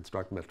 right, to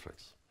construct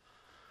metrics.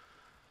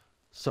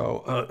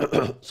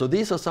 So, so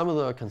these are some of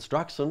the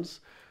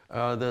constructions.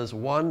 There's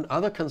one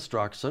other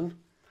construction,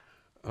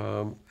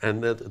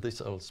 and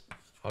these I'll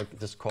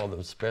just call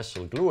them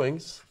special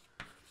gluings.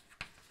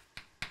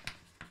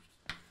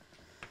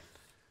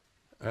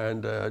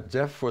 And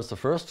Jeff was the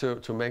first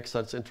to make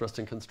such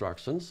interesting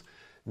constructions,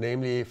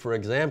 namely, for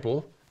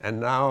example, and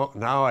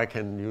now I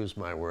can use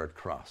my word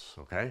cross,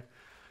 okay?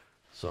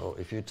 So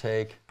if you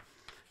take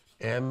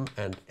M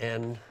and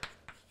N,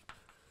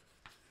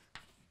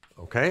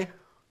 okay,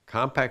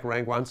 compact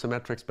rank 1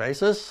 symmetric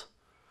spaces,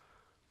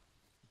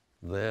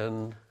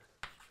 then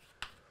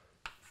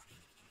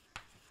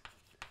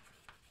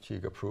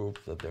Giger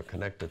proved that their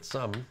connected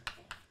sum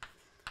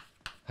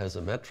has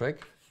a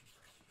metric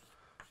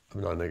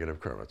of non-negative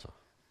curvature.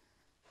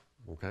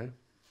 Okay?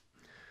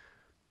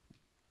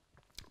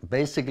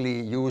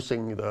 Basically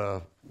using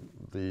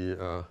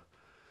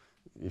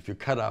if you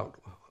cut out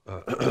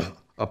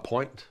a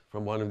point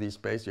from one of these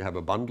spaces, you have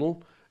a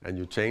bundle, and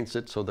you change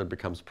it so that it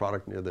becomes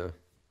product near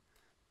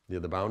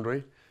the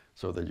boundary,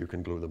 so that you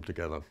can glue them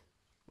together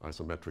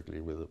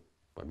isometrically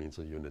by means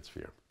of unit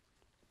sphere.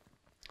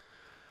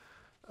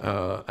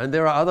 And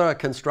there are other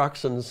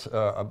constructions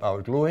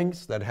about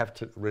gluings that have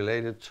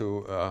related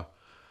to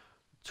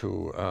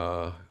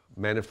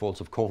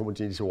manifolds of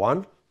cohomogeneity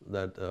 1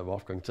 that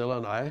Wolfgang Ziller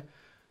and I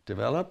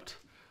developed.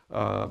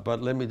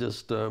 But let me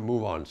just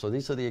move on. So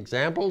these are the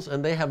examples,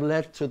 and they have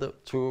led to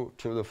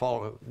the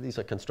following. These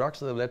are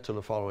constructions that have led to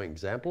the following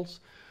examples.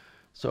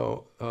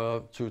 So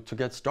to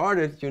get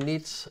started, you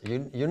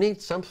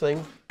need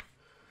something.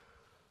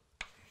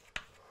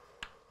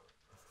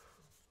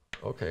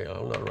 Okay,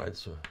 I'm not right.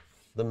 So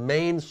the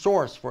main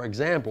source for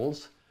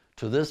examples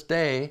to this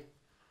day,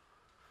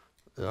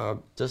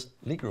 just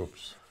Lie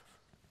groups,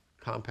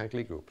 compact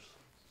Lie groups.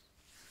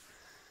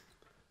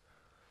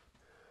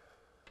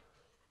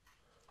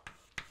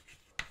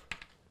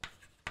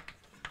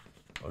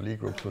 Or Lie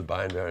groups with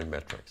binary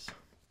metrics,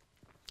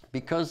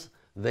 because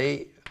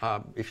they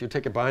if you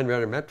take a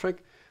binary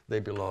metric, they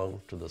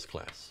belong to this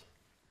class.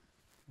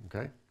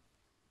 Okay.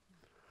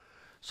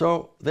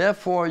 So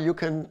therefore, you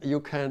can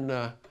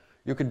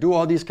do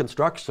all these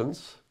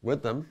constructions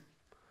with them.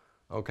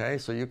 Okay.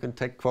 So you can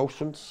take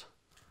quotients.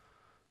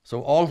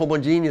 So all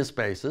homogeneous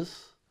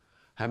spaces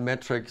have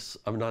metrics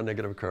of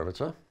non-negative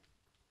curvature.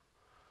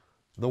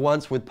 The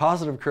ones with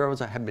positive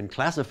curvature have been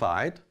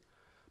classified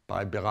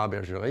by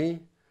Bergerie,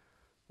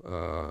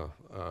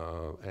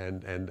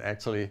 and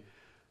actually,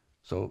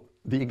 so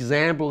the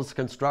examples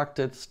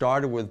constructed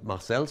started with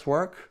Marcel's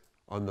work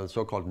on the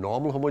so-called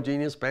normal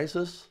homogeneous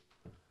spaces.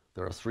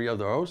 There are 3 of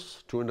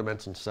those, 2 in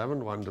dimension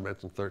 7, 1 in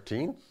dimension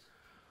 13.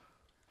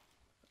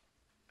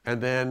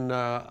 And then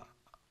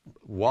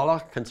Waller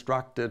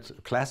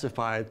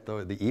classified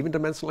the even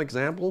dimensional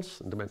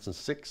examples in dimensions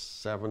 6,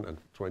 7, and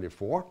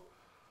 24.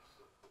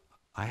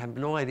 I have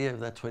no idea if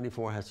that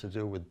 24 has to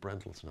do with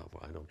Brentel's number.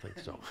 I don't think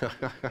so.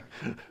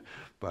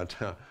 But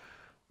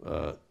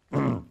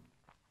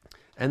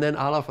and then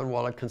Allof and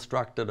Waller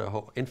constructed a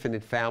whole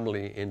infinite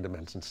family in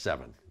dimension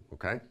 7.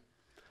 Okay,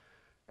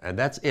 and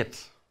that's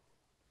it.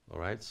 All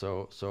right.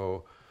 So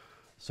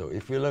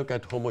if we look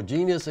at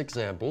homogeneous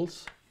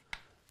examples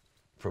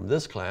from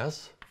this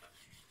class,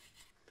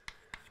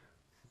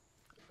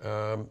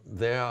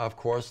 there are of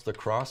course the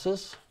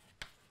crosses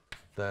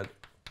that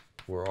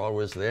were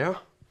always there.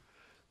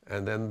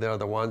 And then there are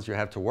the ones you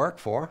have to work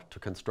for to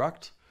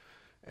construct.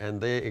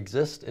 And they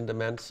exist in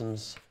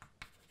dimensions,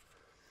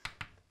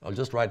 I'll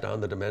just write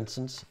down the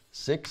dimensions,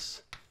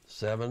 6,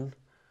 7,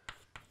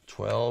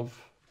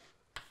 12,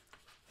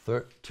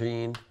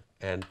 13,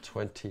 and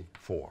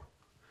 24.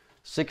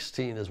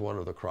 16 is one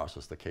of the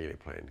crosses, the Cayley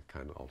plane,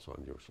 kind of also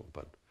unusual.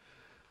 But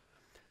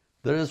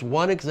there is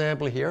one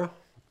example here.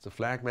 It's a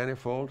flag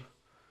manifold.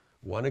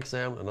 One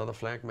example, another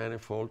flag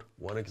manifold.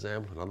 One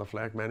example, another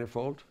flag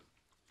manifold.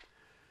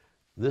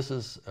 This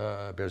is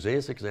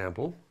Berger's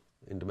example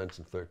in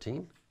dimension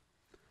 13.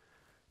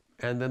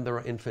 And then there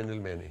are infinitely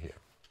many here.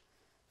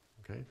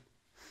 Okay.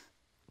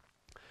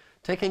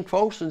 Taking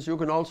quotients, you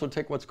can also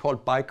take what's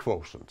called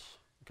biquotients.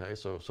 Okay,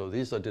 so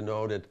these are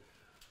denoted.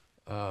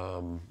 I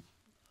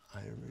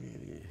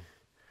really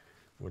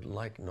would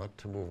like not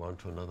to move on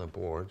to another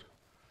board.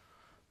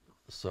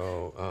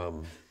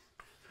 So,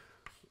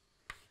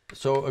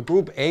 so a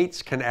group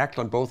H can act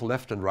on both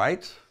left and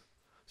right.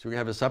 So we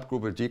have a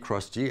subgroup of G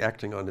cross G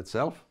acting on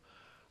itself,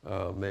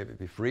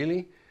 maybe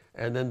freely.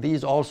 And then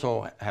these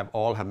also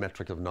all have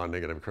metric of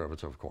non-negative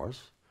curvature, of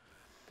course.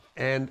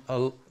 And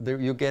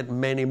you get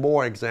many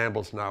more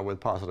examples now with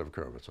positive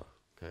curvature.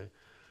 Okay?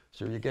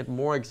 So you get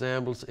more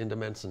examples in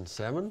dimension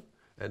 7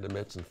 and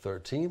dimension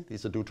 13.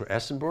 These are due to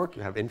Eschenburg.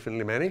 You have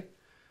infinitely many.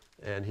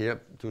 And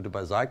here, due to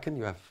Bazaikin,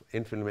 you have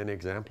infinitely many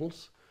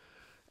examples.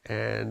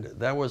 And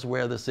that was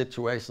where the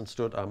situation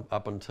stood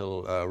up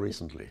until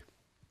recently.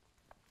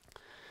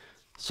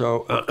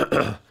 So,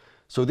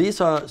 so these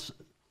are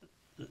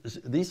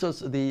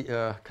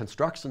the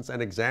constructions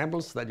and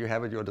examples that you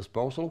have at your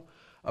disposal.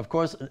 Of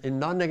course, in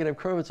non-negative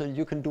curvature,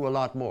 you can do a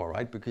lot more,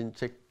 right? You can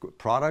take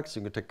products,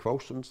 you can take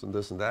quotients and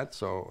this and that.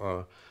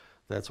 So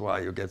that's why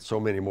you get so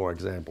many more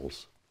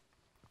examples.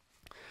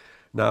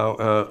 Now,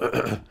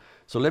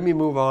 so let me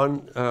move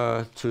on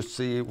to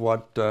see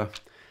what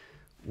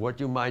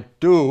you might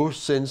do,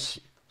 since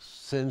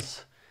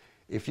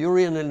if you're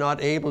really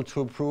not able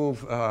to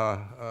prove,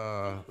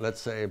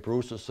 let's say,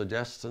 Bruce's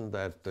suggestion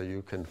that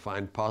you can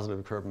find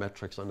positive curve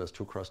metrics on this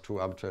 2 cross 2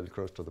 arbitrarily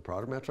close to the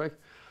product metric,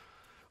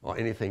 or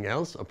anything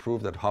else, or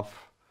prove that Hopf,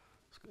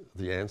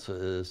 the answer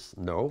is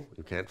no,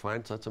 you can't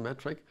find such a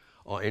metric,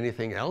 or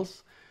anything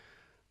else,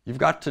 you've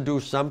got to do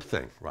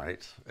something,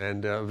 right?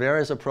 And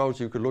various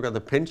approaches. You could look at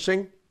the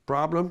pinching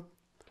problem,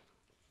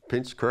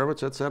 pinch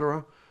curvature,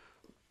 etc.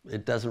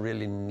 It doesn't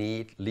really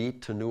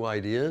lead to new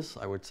ideas,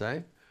 I would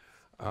say.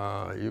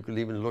 You could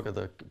even look at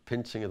the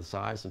pinching of the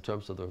size in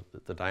terms of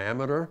the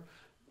diameter.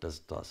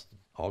 Does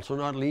also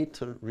not lead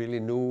to really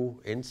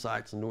new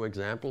insights and new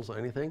examples or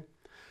anything.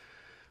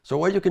 So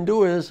what you can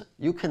do is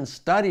you can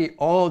study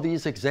all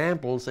these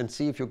examples and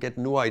see if you get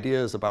new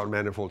ideas about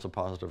manifolds of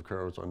positive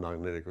curves or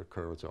non-negative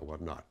curves or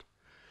whatnot.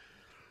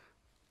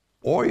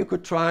 Or you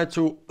could try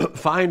to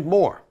find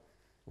more.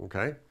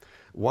 Okay?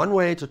 One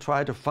way to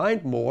try to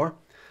find more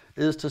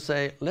is to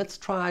say, let's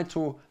try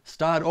to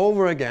start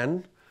over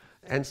again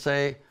and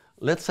say,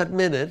 let's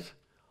admit it,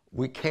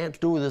 we can't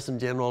do this in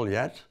general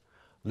yet.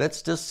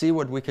 Let's just see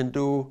what we can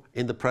do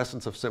in the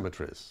presence of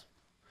symmetries.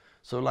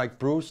 So like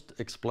Bruce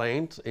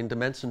explained, in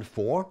dimension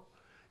 4,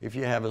 if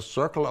you have a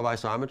circle of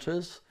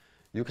isometries,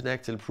 you can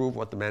actually prove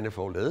what the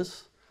manifold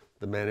is.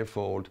 The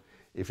manifold,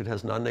 if it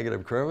has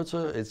non-negative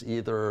curvature, it's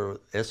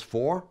either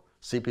S4,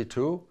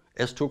 CP2,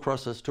 S2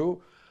 cross S2,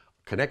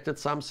 connected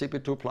sum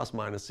CP2 plus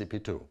minus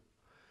CP2.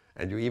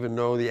 And you even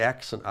know the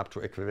action up to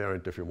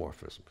equivariant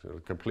diffeomorphism, so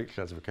complete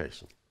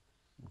classification.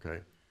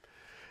 Okay?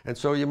 And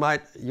so you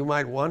might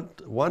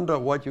wonder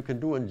what you can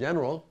do in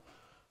general.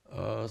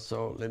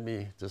 So let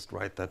me just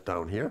write that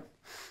down here.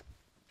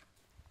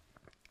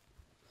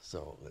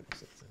 So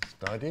let's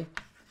study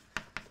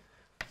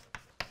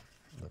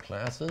the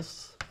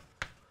classes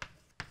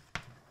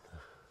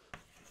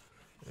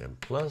M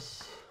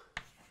plus,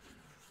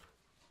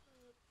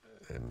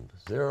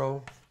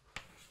 M0,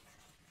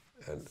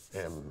 and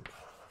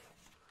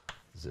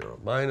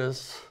M0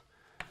 minus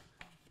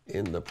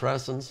in the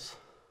presence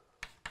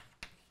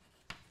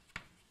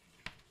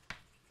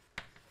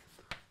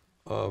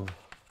of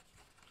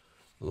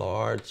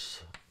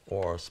large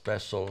or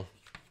special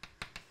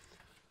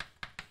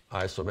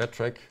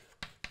isometric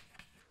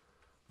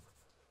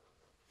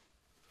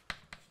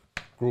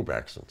group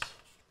actions.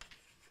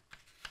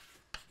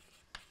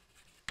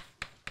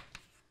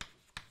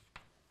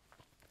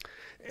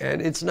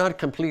 And it's not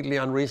completely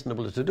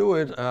unreasonable to do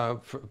it.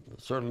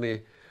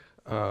 Certainly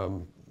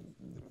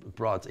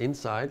brought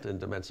insight in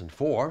dimension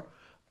 4,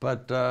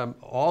 but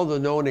all the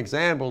known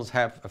examples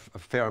have a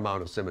fair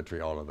amount of symmetry,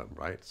 all of them,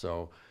 right?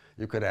 So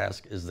you could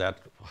ask, is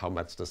that, how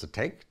much does it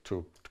take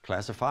to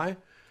classify?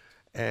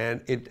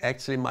 And it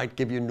actually might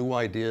give you new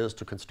ideas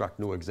to construct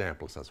new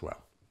examples as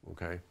well,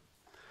 okay?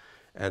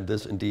 And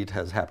this indeed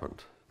has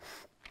happened.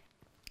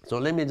 So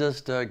let me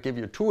just give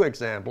you two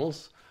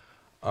examples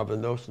of the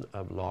notion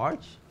of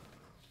large.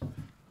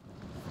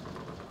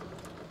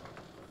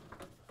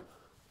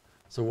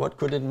 So what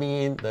could it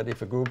mean that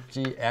if a group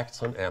G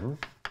acts on M,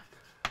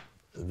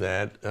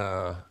 that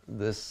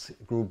this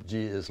group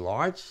G is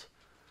large?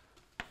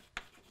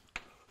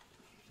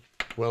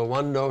 Well,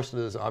 one notion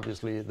is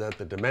obviously that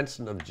the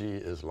dimension of G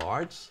is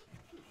large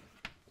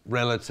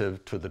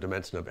relative to the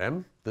dimension of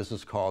M. This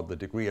is called the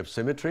degree of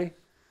symmetry,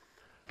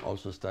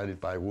 also studied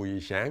by Wu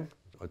Yishang.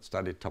 It's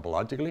studied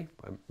topologically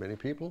by many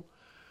people.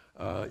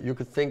 You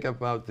could think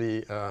about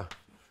the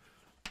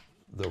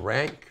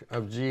rank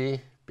of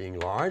G being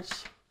large.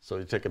 So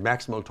you take a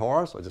maximal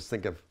torus, or just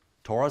think of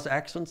torus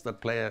actions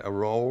that play a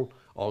role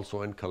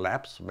also in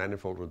collapse,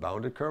 manifold with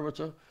bounded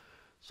curvature.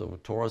 So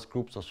torus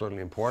groups are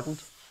certainly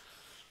important.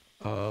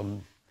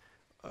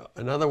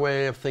 Another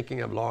way of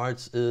thinking of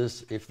large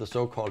is if the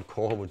so-called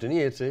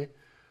cohomogeneity,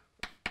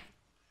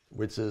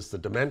 which is the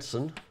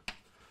dimension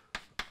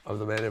of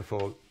the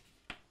manifold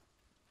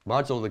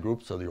modulo the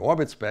group, so the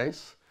orbit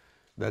space,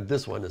 that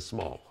this one is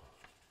small.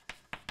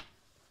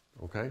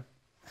 Okay?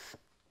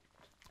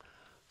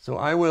 So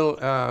I will,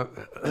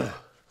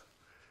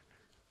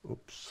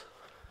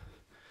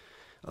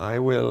 I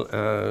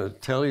will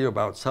tell you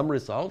about some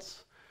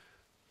results.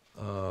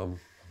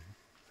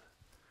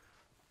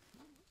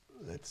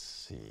 Let's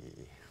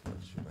see, what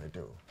should I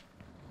do?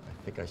 I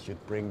think I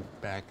should bring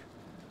back,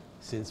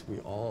 since we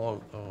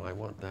all, oh, I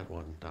want that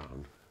one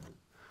down.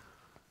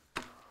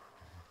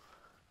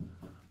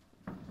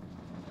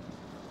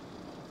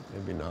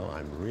 Maybe now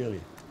I'm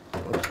really,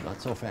 oops,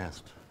 not so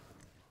fast.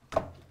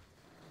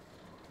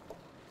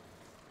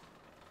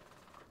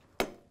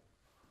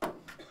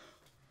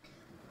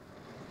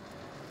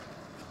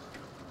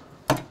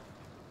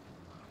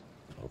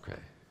 Okay.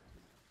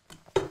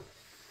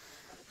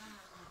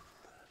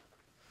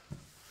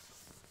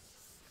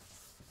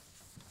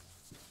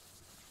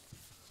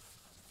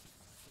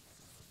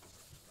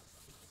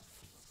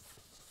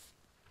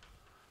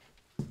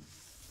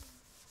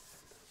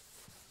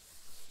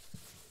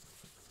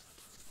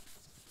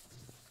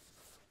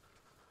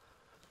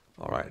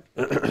 All right.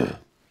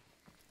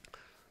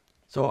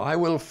 So I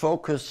will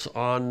focus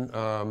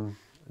on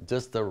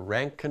just the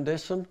rank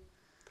condition.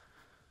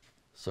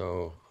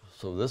 So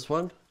this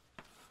one.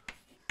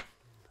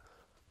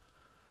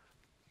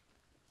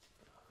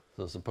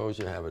 So suppose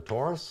you have a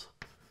torus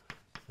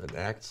that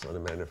acts on a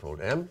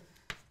manifold M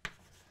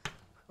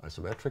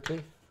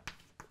isometrically.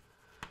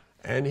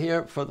 And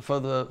here for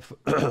the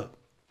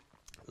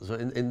so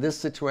in this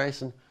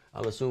situation,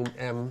 I'll assume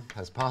M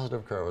has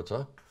positive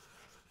curvature.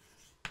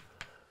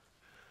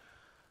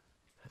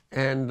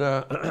 And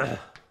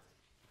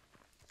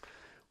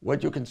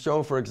what you can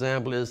show, for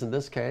example, is in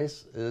this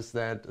case, is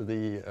that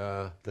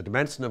the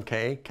dimension of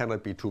K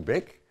cannot be too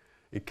big.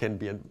 It can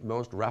be at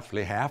most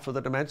roughly half of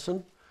the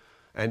dimension.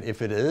 And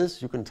if it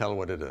is, you can tell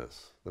what it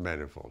is, the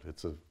manifold.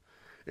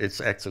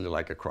 It's actually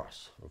like a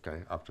cross,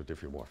 okay, up to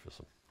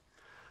diffeomorphism.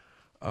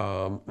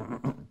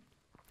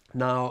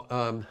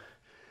 Now,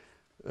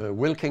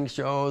 Wilking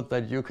showed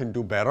that you can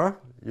do better.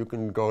 You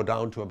can go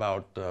down to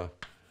about,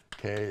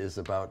 K is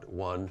about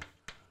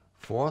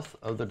 1/4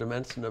 of the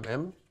dimension of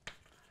M.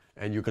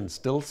 And you can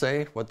still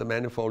say what the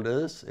manifold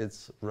is.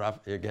 It's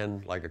rough,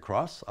 again, like a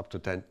cross, up to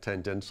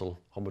tangential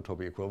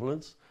homotopy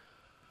equivalence.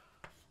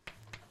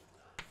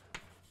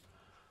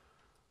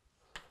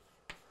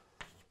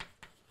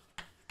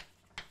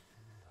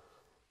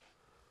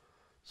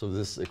 So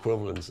this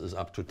equivalence is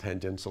up to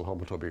tangential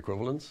homotopy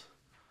equivalence.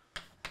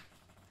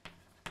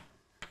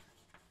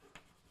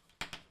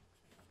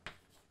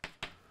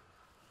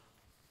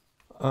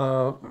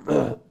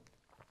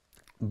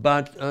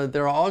 But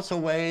there are also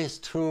ways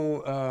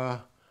to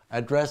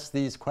address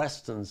these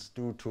questions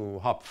due to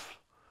Hopf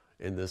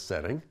in this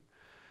setting.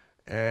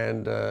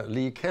 And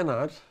Lee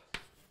Kennard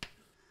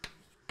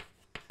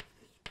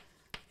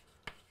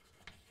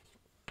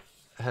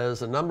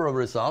has a number of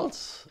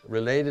results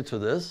related to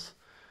this,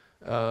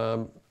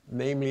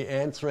 namely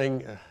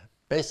answering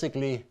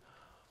basically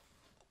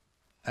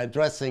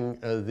addressing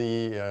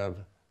the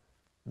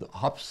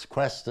Hobbes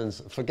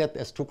questions. Forget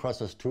S2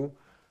 cross S2,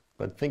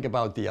 but think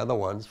about the other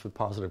ones with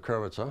positive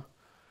curvature.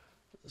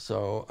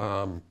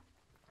 So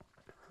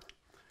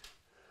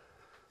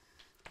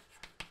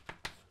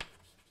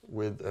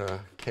with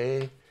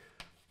k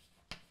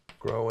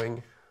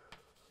growing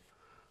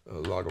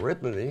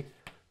logarithmically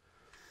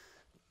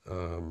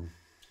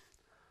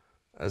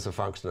as a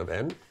function of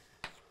n,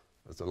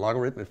 as a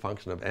logarithmic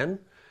function of n,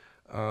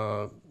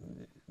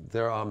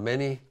 there are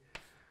many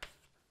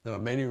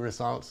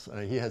results.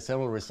 He has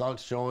several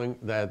results showing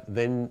that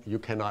then you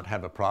cannot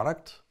have a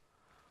product.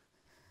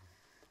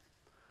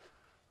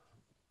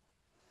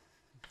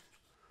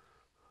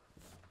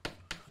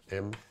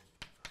 M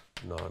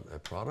not a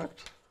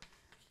product.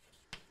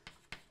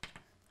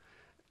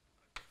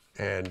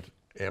 And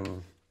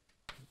M,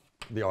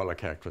 the Euler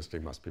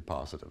characteristic must be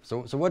positive.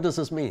 So what does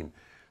this mean?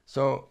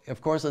 So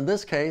of course in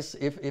this case,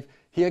 if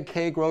here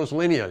k grows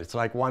linear, it's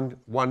like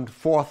one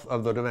fourth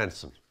of the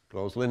dimension,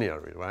 grows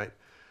linearly, right?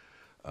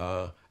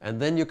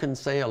 And then you can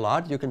say a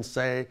lot. You can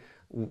say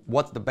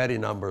what the Betti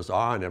numbers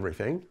are and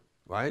everything,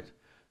 right?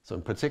 So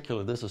in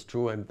particular, this is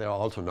true, and they're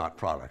also not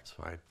products,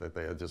 right? That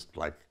they are just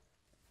like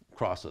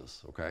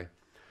crosses, okay?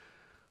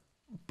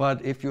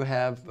 But if you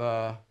have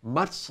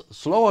much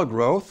slower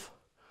growth,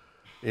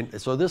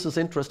 so this is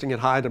interesting in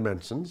high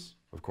dimensions,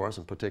 of course,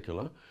 in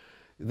particular,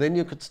 then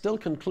you could still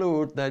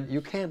conclude that you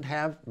can't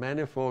have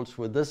manifolds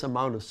with this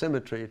amount of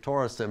symmetry,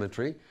 torus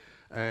symmetry,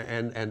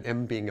 and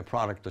M being a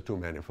product of two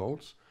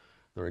manifolds.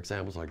 There are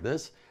examples like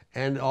this.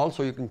 And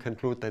also you can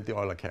conclude that the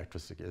Euler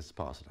characteristic is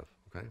positive,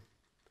 okay?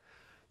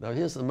 Now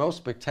here's the most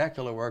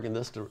spectacular work in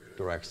this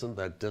direction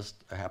that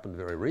just happened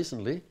very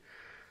recently,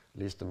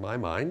 at least in my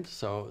mind.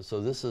 So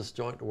this is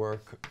joint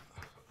work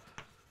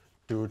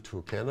due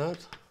to Kennard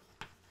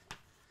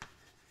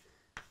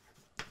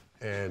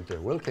and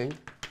Wilking.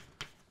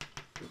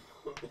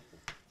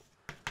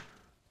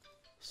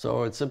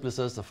 So it simply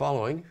says the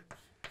following: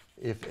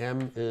 if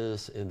M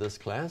is in this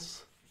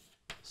class,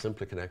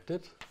 simply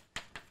connected,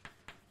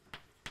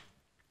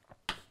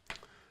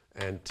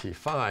 and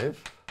T5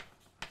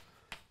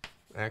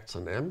 acts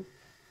on M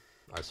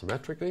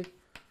isometrically,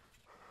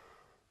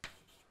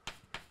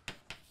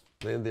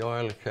 then the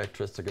Euler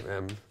characteristic of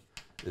M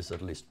is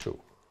at least 2.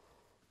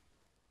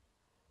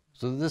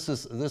 So this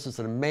is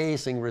an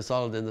amazing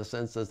result in the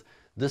sense that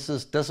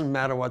doesn't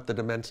matter what the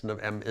dimension of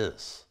M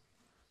is,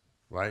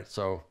 right?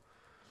 So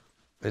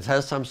it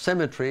has some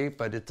symmetry,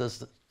 but it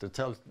does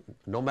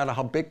no matter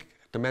how big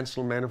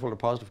dimensional manifold of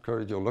positive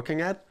curvature you're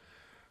looking at,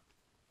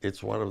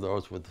 it's one of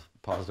those with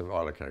positive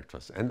Euler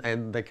characteristics.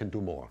 And they can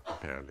do more,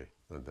 apparently,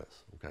 than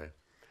this, okay?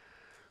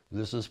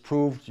 This is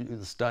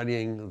proved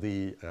studying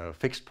the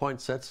fixed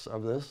point sets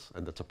of this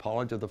and the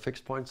topology of the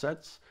fixed point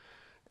sets.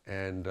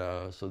 And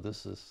so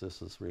this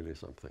is really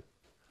something.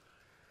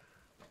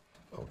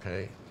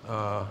 Okay.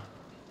 When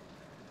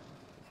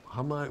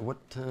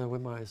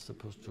am I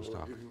supposed to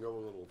stop? You can go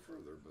a little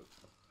further, but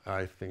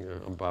I think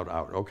I'm about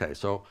out. Okay,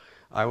 so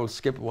I will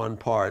skip one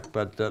part,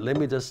 but let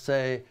me just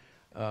say,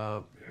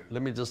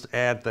 let me just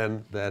add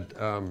then that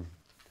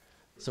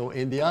so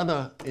in the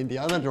other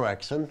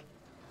direction,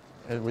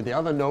 and with the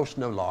other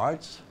notion of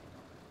large,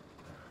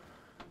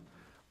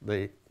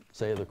 they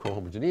say the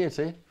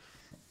cohomogeneity.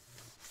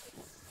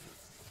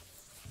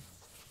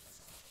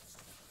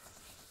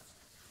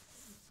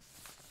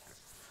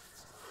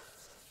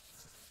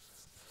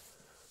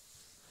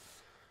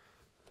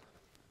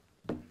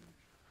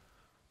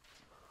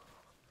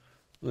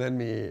 Let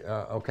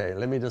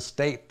me just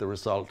state the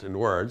result in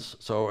words.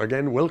 So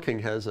again, Wilking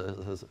has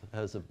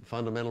a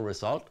fundamental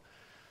result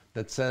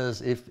that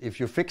says if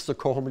you fix the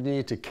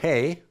cohomogeneity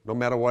K, no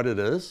matter what it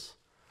is,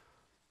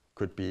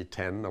 could be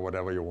 10 or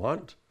whatever you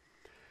want,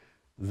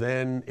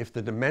 then if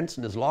the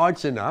dimension is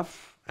large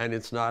enough, and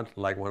it's not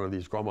like one of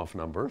these Gromov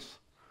numbers,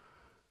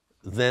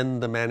 then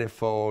the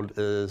manifold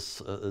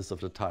is of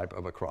the type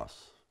of a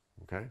cross,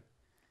 okay?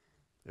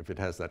 If it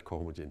has that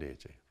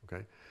cohomogeneity,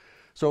 okay?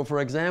 So for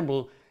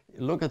example,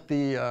 look at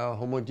the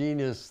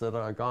homogeneous that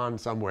are gone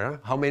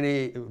somewhere. How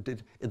many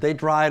they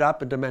dried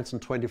up in dimension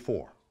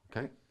 24,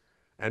 okay?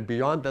 And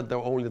beyond that, there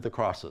are only the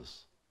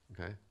crosses,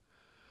 okay?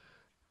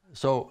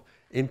 So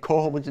in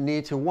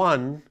cohomogeneity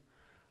 1,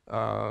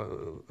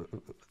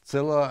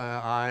 Ziller,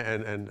 I,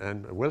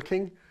 and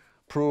Wilking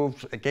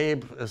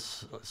gave a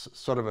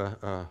sort of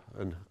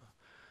an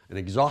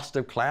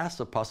exhaustive class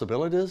of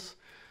possibilities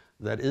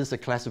that is a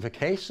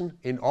classification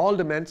in all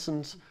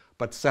dimensions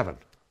but 7,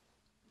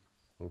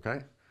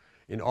 okay?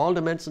 In all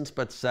dimensions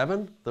but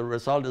 7, the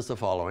result is the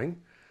following.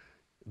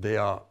 They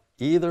are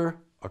either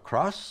a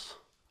cross,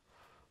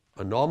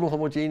 a normal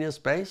homogeneous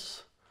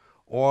space,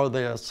 or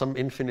they are some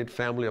infinite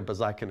family of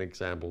Bazaikian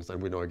examples,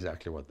 and we know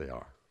exactly what they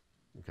are,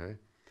 okay?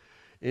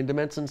 In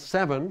dimension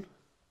 7,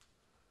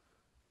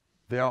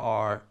 there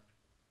are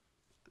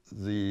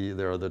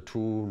the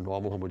two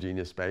normal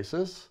homogeneous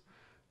spaces.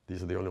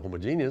 These are the only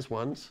homogeneous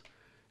ones.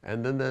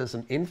 And then there's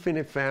an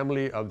infinite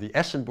family of the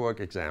Eschenburg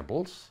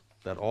examples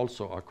that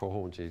also are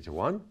cohomogeneity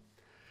 1.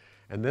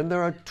 And then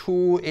there are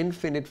two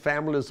infinite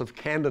families of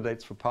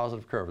candidates for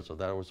positive curvature.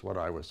 That was what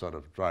I was sort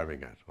of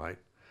driving at, right?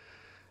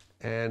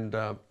 And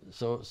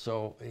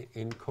so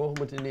in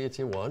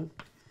cohomogeneity 1,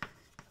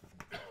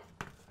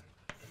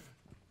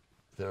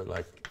 there are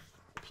like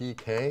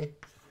PK,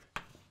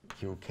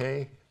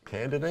 QK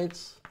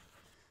candidates.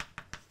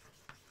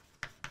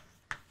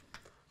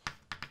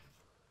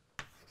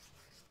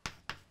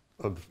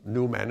 Of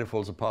new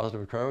manifolds of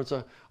positive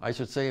curvature. I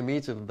should say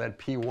immediately that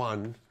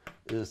P1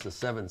 is the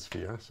 7th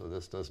sphere, so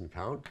this doesn't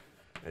count.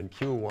 And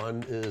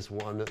Q1 is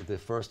the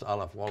first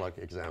Olaf-Wallach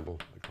example,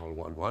 I call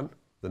 1,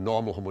 the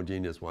normal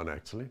homogeneous one,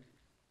 actually.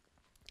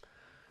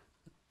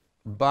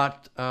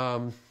 But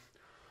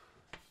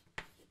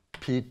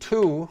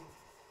P2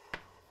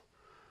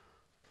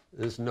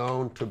 is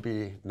known to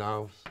be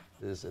now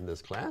is in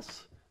this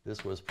class.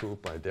 This was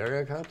proved by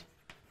Derricott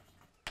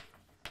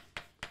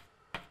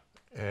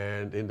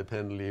and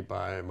independently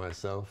by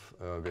myself,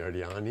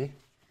 Verdiani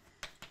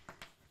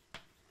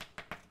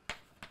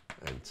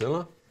and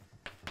Ziller.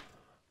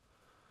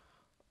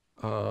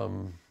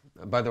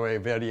 By the way,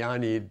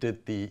 Verdiani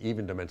did the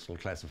even-dimensional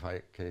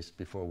classification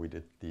before we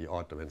did the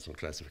odd-dimensional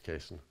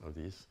classification of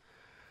these.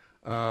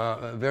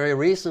 Very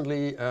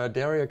recently,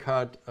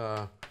 Derricott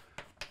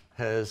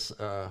has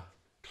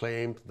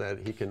claimed that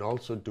he can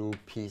also do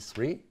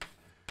P3,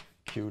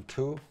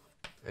 Q2,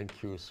 and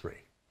Q3.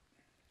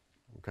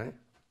 Okay?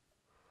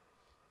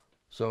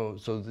 So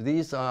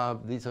these are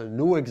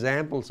new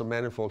examples of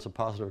manifolds of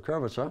positive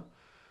curvature,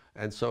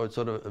 and so it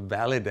sort of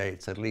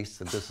validates at least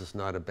that this is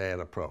not a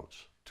bad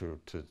approach to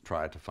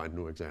try to find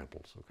new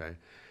examples. Okay,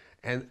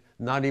 and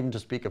not even to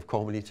speak of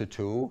cohomogeneity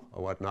 2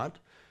 or whatnot.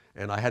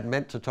 And I had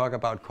meant to talk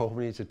about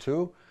cohomogeneity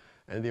 2,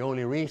 and the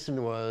only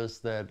reason was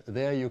that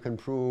there you can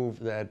prove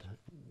that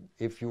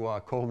if you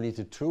are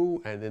cohomogeneity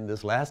 2 and in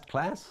this last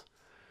class,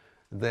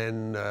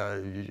 then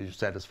you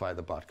satisfy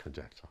the Bott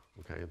conjecture.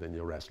 Okay, then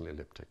you're rationally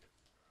elliptic.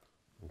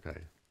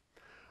 Okay.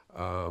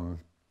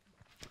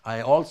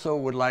 I also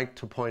would like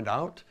to point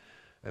out,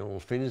 and we'll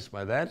finish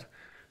by that.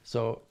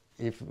 So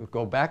if we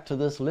go back to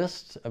this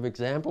list of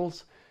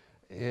examples,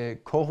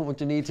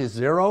 cohomogeneity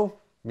 0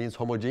 means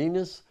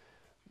homogeneous.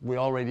 We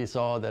already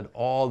saw that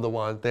all the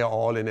ones, they're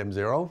all in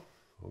M0.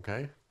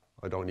 Okay.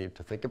 I don't need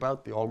to think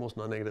about the almost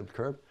non-negative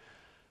curve.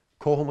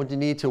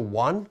 Cohomogeneity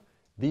 1,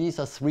 these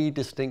are 3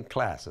 distinct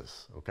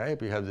classes. Okay.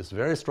 We have this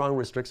very strong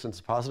restriction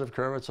to positive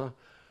curvature.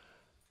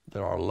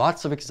 There are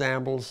lots of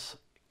examples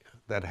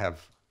that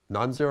have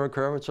non-zero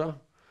curvature,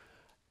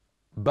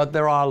 but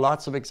there are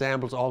lots of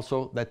examples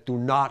also that do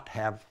not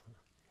have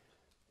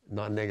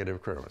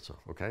non-negative curvature,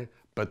 okay?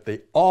 But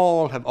they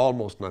all have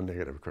almost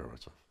non-negative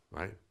curvature,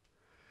 right?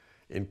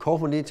 In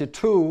cohomogeneity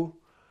 2,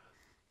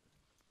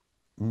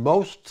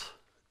 most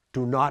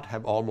do not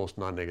have almost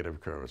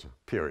non-negative curvature,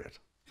 period.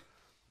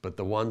 But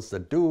the ones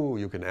that do,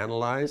 you can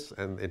analyze,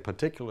 and in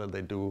particular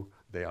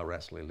they are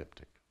rationally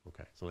elliptic.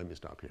 Okay, so let me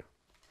stop here.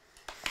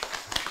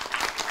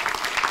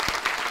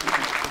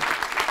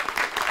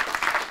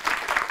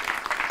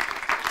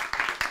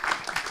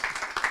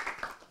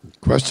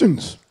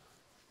 Questions?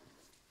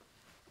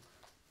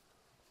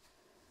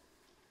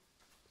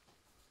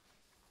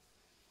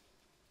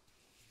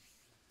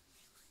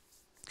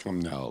 Come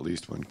now, at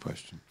least one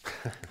question.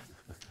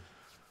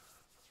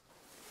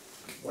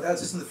 What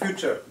else is in the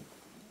future?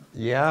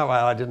 Yeah,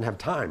 well, I didn't have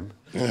time.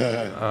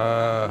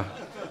 Well,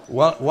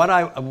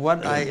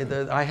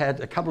 I had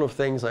a couple of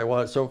things I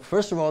wanted. So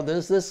first of all,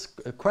 there's this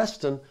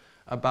question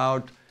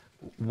about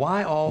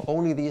why are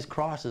only these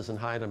crosses in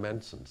high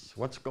dimensions?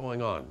 What's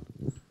going on?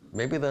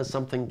 Maybe there's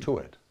something to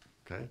it,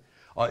 okay?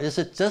 Or is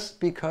it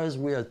just because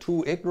we are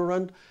too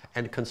ignorant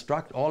and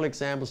construct all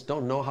examples,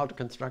 don't know how to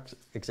construct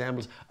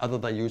examples other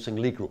than using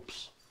Lie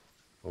groups,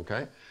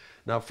 okay?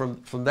 Now,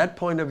 from that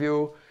point of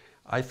view,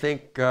 I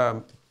think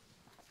there's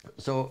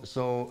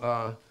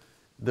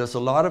a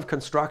lot of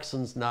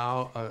constructions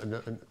now.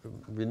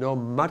 We know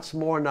much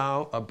more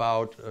now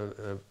about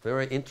a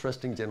very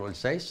interesting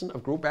generalization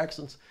of group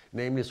actions,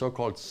 namely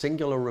so-called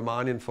singular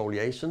Riemannian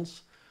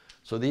foliations.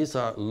 So these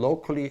are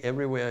locally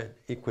everywhere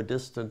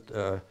equidistant,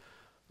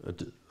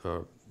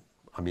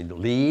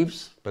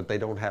 leaves, but they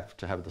don't have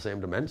to have the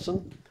same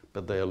dimension,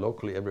 but they are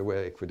locally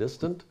everywhere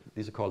equidistant.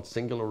 These are called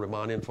singular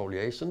Riemannian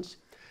foliations.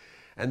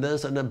 And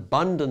there's an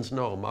abundance,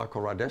 Marco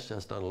Radesh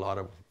has done a lot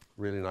of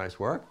really nice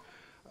work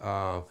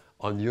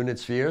on unit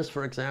spheres,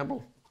 for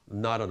example,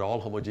 not at all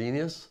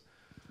homogeneous.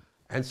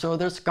 And so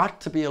there's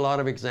got to be a lot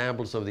of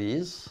examples of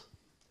these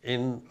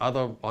on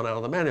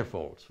other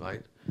manifolds,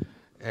 right?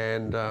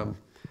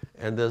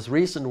 And there's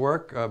recent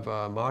work of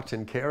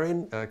Martin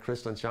Kerin,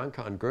 Christian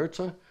Shankar, and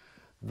Goethe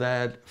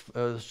that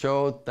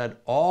showed that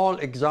all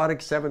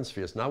exotic 7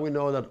 spheres, now we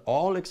know that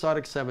all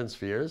exotic 7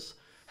 spheres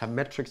have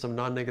metrics of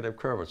non-negative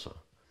curvature.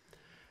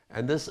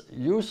 And this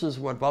uses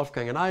what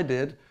Wolfgang and I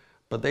did,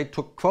 but they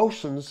took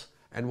quotients,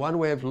 and one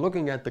way of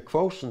looking at the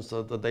quotients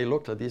that they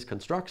looked at these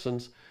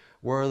constructions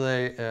were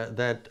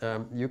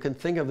you can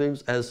think of them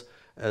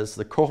as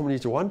the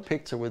cohomogeneity 1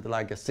 picture with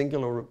like a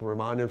singular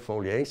Riemannian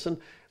foliation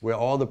where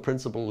all the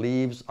principal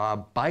leaves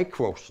are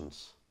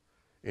biquotients.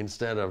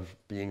 instead of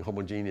being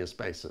homogeneous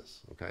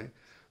spaces, okay?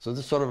 So this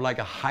is sort of like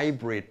a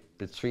hybrid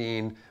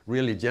between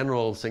really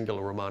general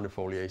singular Riemann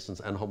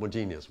foliations and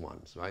homogeneous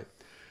ones, right?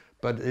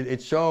 But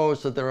it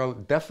shows that there are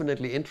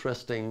definitely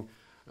interesting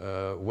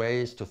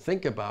ways to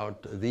think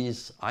about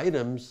these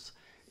items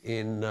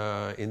in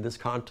this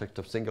context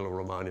of singular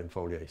Riemannian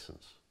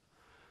foliations.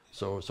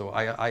 So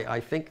I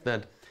think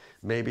that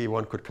maybe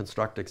one could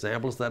construct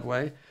examples that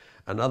way.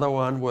 Another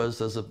one was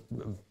there's a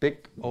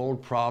big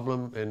old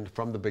problem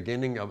from the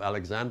beginning of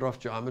Alexandrov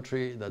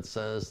geometry that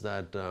says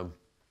that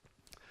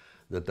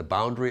that the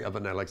boundary of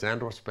an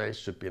Alexandrov space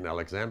should be an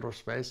Alexandrov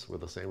space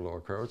with the same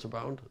lower curvature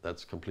bound.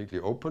 That's completely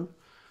open.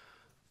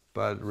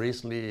 But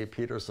recently,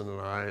 Peterson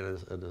and I,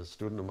 and a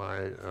student of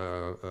mine,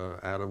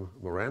 Adam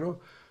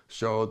Moreno,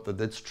 showed that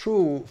it's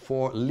true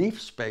for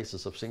leaf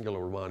spaces of singular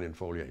Riemannian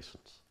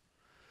foliations.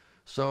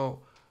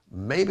 So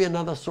maybe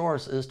another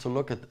source is to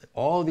look at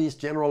all these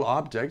general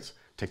objects,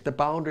 take the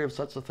boundary of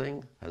such a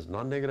thing, has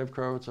non-negative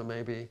curvature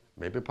maybe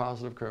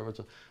positive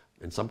curvature.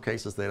 In some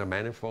cases, they are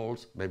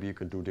manifolds. Maybe you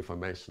can do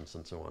deformations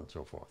and so on and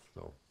so forth.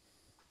 So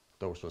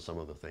those were some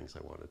of the things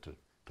I wanted to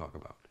talk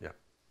about. Yeah.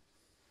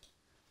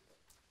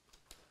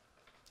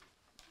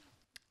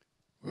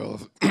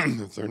 Well,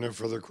 if there are no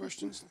further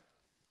questions,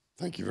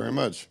 thank you very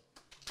much.